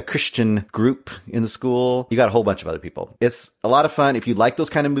the kind of Christian group in the school. You got a whole bunch of other people. It's a lot of fun. If you like those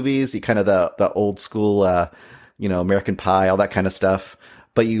kind of movies, you kind of the old school, American Pie, all that kind of stuff,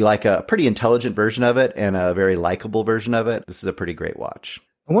 but you like a pretty intelligent version of it and a very likable version of it, this is a pretty great watch.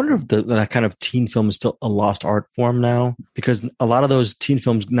 I wonder if that kind of teen film is still a lost art form now, because a lot of those teen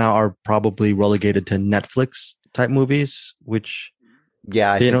films now are probably relegated to Netflix type movies, which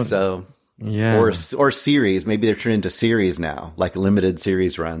I think so. Yeah. Or series. Maybe they're turned into series now, like limited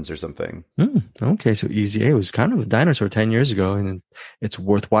series runs or something. Okay, so Easy A was kind of a dinosaur 10 years ago, and it's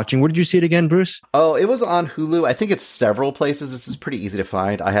worth watching. Where did you see it again, Bruce? Oh, it was on Hulu. I think it's several places. This is pretty easy to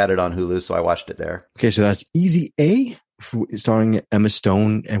find. I had it on Hulu, so I watched it there. Okay, so that's Easy A, starring Emma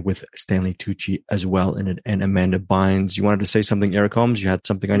Stone and with Stanley Tucci as well in it, and Amanda Bynes. You wanted to say something, Eric Holmes? You had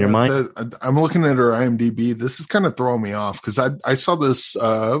something on your mind? I'm looking at her IMDb. This is kind of throwing me off because I saw this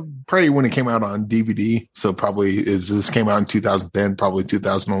probably when it came out on DVD. So probably this came out in 2010, probably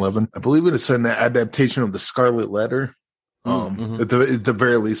 2011. I believe it is an adaptation of The Scarlet Letter. At the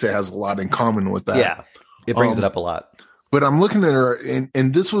very least, it has a lot in common with that. Yeah, it brings it up a lot. But I'm looking at her,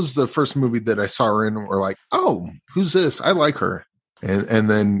 and this was the first movie that I saw her in, and we're like, oh, who's this? I like her. And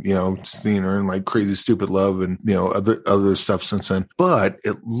then, seeing her in like Crazy Stupid Love and, other stuff since then. But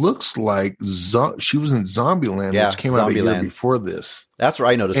it looks like she was in Zombieland, which came out a year before this. That's where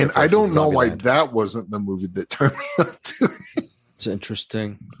I noticed. And I don't know why that wasn't the movie that turned me on to it. It's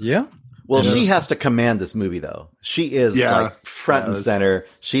interesting. Yeah. Well, she has to command this movie, though. She is like front and center.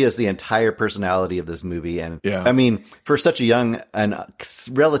 She is the entire personality of this movie. And I mean, for such a young and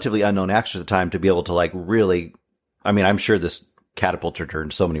relatively unknown actress at the time to be able to like really, I mean, I'm sure this catapulted her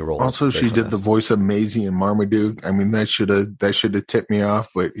in so many roles. Also, she did the voice of Maisie and Marmaduke. I mean, that should have tipped me off,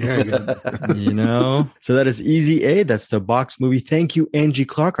 but yeah. So that is Easy A. That's the box movie. Thank you, Angie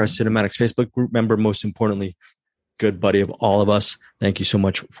Clark, our Cinematics Facebook group member. Most importantly, good buddy of all of us. Thank you so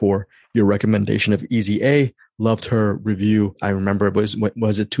much for your recommendation of Easy A. Loved her review. I remember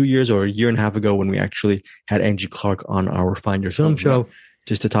was it 2 years or a year and a half ago when we actually had Angie Clark on our Find Your Film show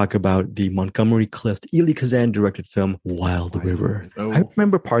just to talk about the Montgomery Clift, Elie Kazan directed film Wild River. I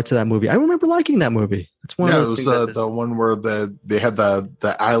remember parts of that movie. I remember liking that movie. That's one. Yeah, it was the one where they had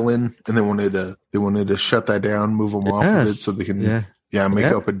the island and they wanted to shut that down, move them off of it so they can. Yeah, make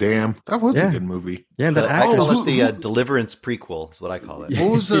up a dam. That was a good movie. Yeah, I call it the Deliverance prequel. Is what I call it.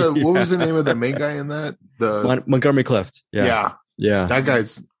 What was the name of the main guy in that? Montgomery Clift. Yeah. That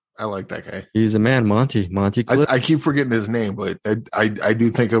guy's. I like that guy. He's the man, Monty Clift. I keep forgetting his name, but I do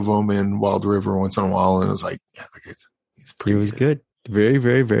think of him in Wild River once in a while, and I was like, yeah, that guy's he's pretty. He was good. Very,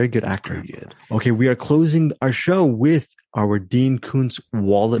 very, very good actor. Pretty good. Okay, we are closing our show with our Dean Koontz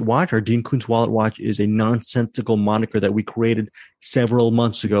Wallet Watch. Our Dean Koontz Wallet Watch is a nonsensical moniker that we created several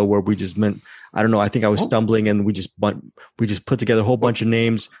months ago where we just meant, I don't know, I think I was stumbling and we just put together a whole bunch of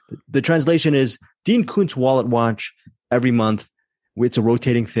names. The translation is Dean Koontz Wallet Watch every month. It's a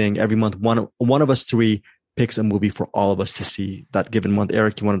rotating thing. Every month, one of us three picks a movie for all of us to see that given month.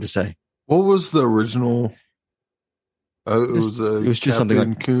 Eric, you wanted to say? What was the original? It was just something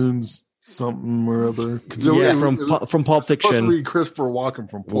like Coons something or other. From Pulp Supposed Fiction. to be Christopher Walken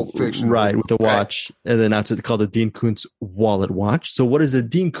from Pulp Fiction, Right, with the watch. And then that's called the Dean Koontz Wallet Watch. So what is the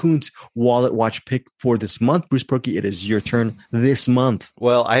Dean Koontz Wallet Watch pick for this month? Bruce Perky, it is your turn this month.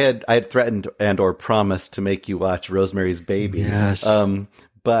 Well, I had threatened and or promised to make you watch Rosemary's Baby. Yes.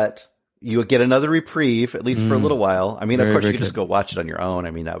 But you would get another reprieve, at least for a little while. I mean, of course, you could just good. go watch it on your own.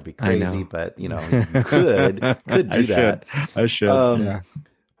 I mean, that would be I know. crazy, but you could do that. I should. Yeah.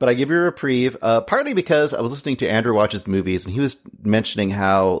 But I give you a reprieve, partly because I was listening to Andrew Watch's movies, and he was mentioning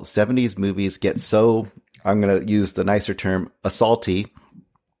how 70s movies get so, I'm going to use the nicer term, assaulty.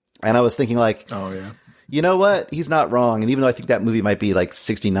 And I was thinking like, oh yeah, you know what? He's not wrong. And even though I think that movie might be like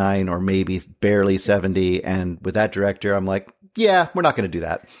 69 or maybe barely 70, and with that director, I'm like, yeah, we're not going to do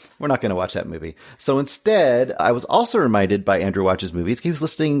that. We're not going to watch that movie. So instead, I was also reminded by Andrew Watch's movies. He was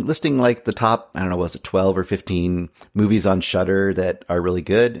listing like the top, I don't know, was it 12 or 15 movies on Shudder that are really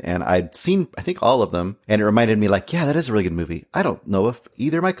good. And I'd seen, I think, all of them. And it reminded me like, yeah, that is a really good movie. I don't know if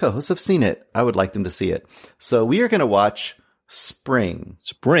either of my co-hosts have seen it. I would like them to see it. So we are going to watch Spring.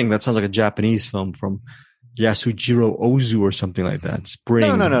 Spring. That sounds like a Japanese film from Yasujiro Ozu or something like that.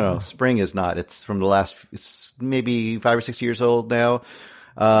 Spring. No. Spring is not. It's from it's maybe 5 or 6 years old now.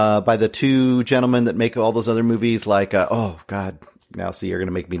 By the two gentlemen that make all those other movies like, oh God, now see, you're going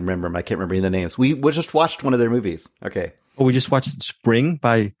to make me remember them. I can't remember any of the names. We just watched one of their movies. Okay. Oh, we just watched Spring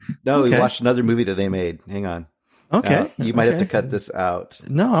by. No, okay. We watched another movie that they made. Hang on. Okay. You might have to cut this out.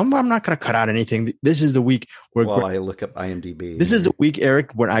 No, I'm not going to cut out anything. This is the week where I look up IMDb. This is the week,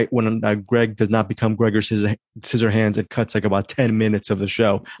 Eric, when Greg does not become Gregor Scissorhands and cuts like about 10 minutes of the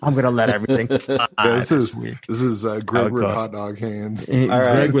show. I'm going to let everything fly this is Greg with hot dog hands. All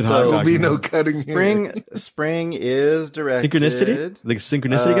right, Greg with hot there'll dog be hands. no cutting here. Spring is directed. Synchronicity? The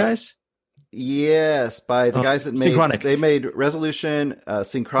Synchronicity guys? Yes, by the guys that made Synchronic. They made Resolution,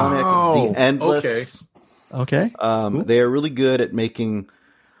 Synchronic, The Endless. Okay. They are really good at making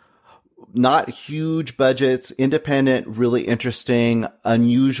not huge budgets, independent, really interesting,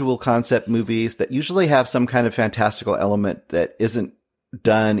 unusual concept movies that usually have some kind of fantastical element that isn't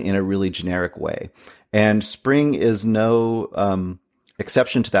done in a really generic way. And Spring is no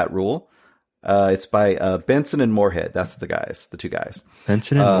exception to that rule. It's by Benson and Moorhead. That's the two guys.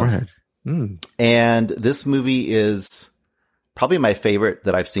 Benson and Moorhead. And this movie is probably my favorite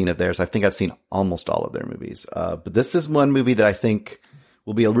that I've seen of theirs. I think I've seen almost all of their movies. But this is one movie that I think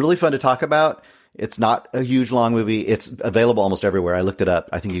will be really fun to talk about. It's not a huge, long movie. It's available almost everywhere. I looked it up.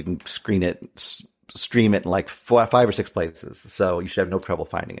 I think you can stream it in like 5 or 6 places. So you should have no trouble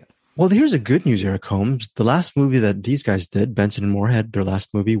finding it. Well, here's the good news, Eric Holmes. The last movie that these guys did, Benson and Moorhead, their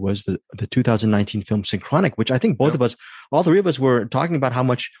last movie was the 2019 film Synchronic, which I think both of us, all three of us were talking about how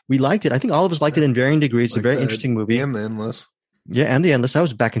much we liked it. I think all of us liked it in varying degrees. It's a very interesting movie. And The Endless. Yeah, and The Endless. I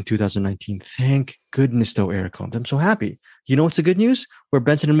was back in 2019. Thank goodness, though, Eric Holmes. I'm so happy. You know what's the good news? Where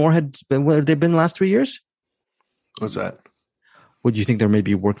Benson and Moorhead, where they've been the last 3 years? What's that? What do you think they're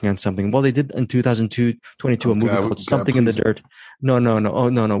maybe working on something? Well, they did in 2022 a movie called Something in the Dirt. No. Oh,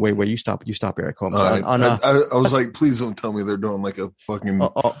 no. Wait. You stop, Eric Holmes. I was like, please don't tell me they're doing like a fucking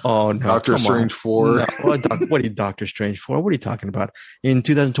no, Doctor Strange 4. No. What are you Doctor Strange for? What are you talking about? In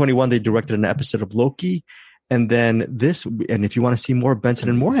 2021, they directed an episode of Loki. And then and if you want to see more Benson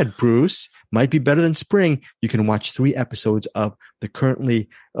and Moorhead, Bruce, might be better than Spring, you can watch 3 episodes of the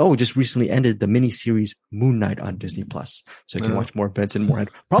just recently ended the miniseries Moon Knight on Disney Plus. So you can watch more Benson and Moorhead.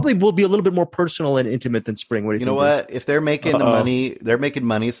 Probably will be a little bit more personal and intimate than Spring. What do you think? You know what? If they're making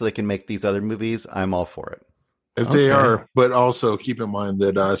money so they can make these other movies, I'm all for it. If they are, but also keep in mind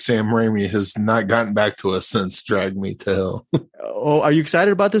that Sam Raimi has not gotten back to us since Drag Me to Hell. Oh, are you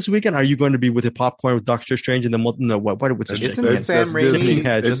excited about this weekend? Are you going to be with a popcorn with Doctor Strange and then what's this? Isn't Sam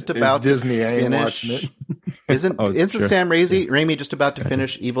Raimi just about Disney? to I ain't finish? watching it. Isn't Sam Raimi just about to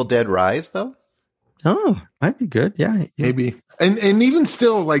finish Evil Dead Rise though? Oh, might be good. Yeah, maybe. And even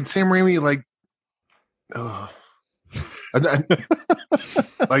still, like Sam Raimi, like,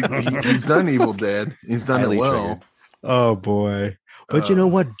 he's done Evil Dead. He's done it well. Triggered. Oh boy! But you know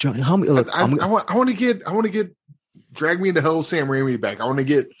what, John? I want to get Drag Me to Hell Sam Raimi back. I want to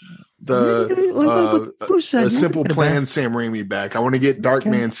get the Simple Plan Sam Raimi back. I want to get Dark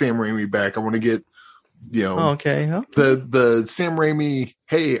Man Sam Raimi back. I want to get the Sam Raimi.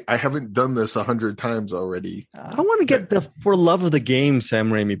 Hey, I haven't done this 100 times already. I want to get the For Love of the Game Sam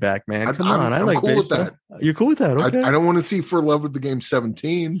Raimi back, man. Come on, I'm like cool baseball. with that. You're cool with that? Okay. I don't want to see For Love of the Game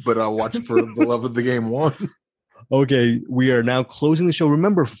 17, but I'll watch For the Love of the Game 1. Okay, we are now closing the show.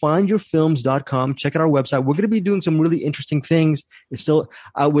 Remember, findyourfilms.com. Check out our website. We're going to be doing some really interesting things. It's still,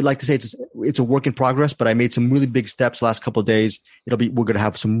 I would like to say it's a work in progress, but I made some really big steps last couple of days. We're going to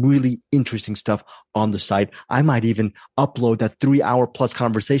have some really interesting stuff on the site. I might even upload that 3-hour plus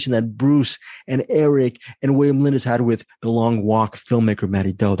conversation that Bruce and Eric and William Lindis had with the Long Walk filmmaker,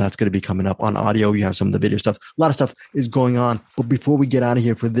 Matty Doe. That's going to be coming up on audio. You have some of the video stuff. A lot of stuff is going on. But before we get out of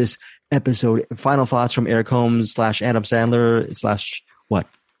here for this episode, final thoughts from Eric Holmes / Adam Sandler / what?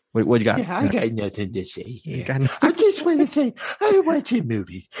 What you got? Yeah, I got nothing to say here. I just want to say I watch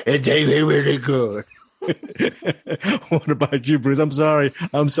movies and they were really good. What about you, Bruce? I'm sorry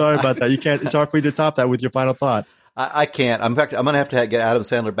about that. You can't. It's hard for you to top that with your final thought. I can't. In fact, I'm going to have to get Adam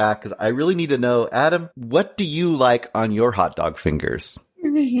Sandler back because I really need to know, Adam, what do you like on your hot dog fingers? I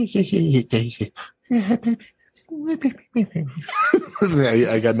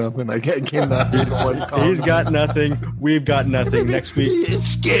got nothing. I cannot be the one calling. He's got nothing. We've got nothing. Next week,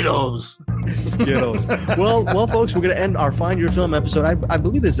 Skittles. Well, folks, we're going to end our Find Your Film episode. I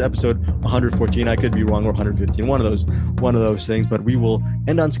believe this is episode 114. I could be wrong, or 115. One of those things. But we will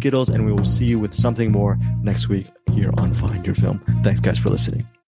end on Skittles, and we will see you with something more next week here on Find Your Film. Thanks, guys, for listening.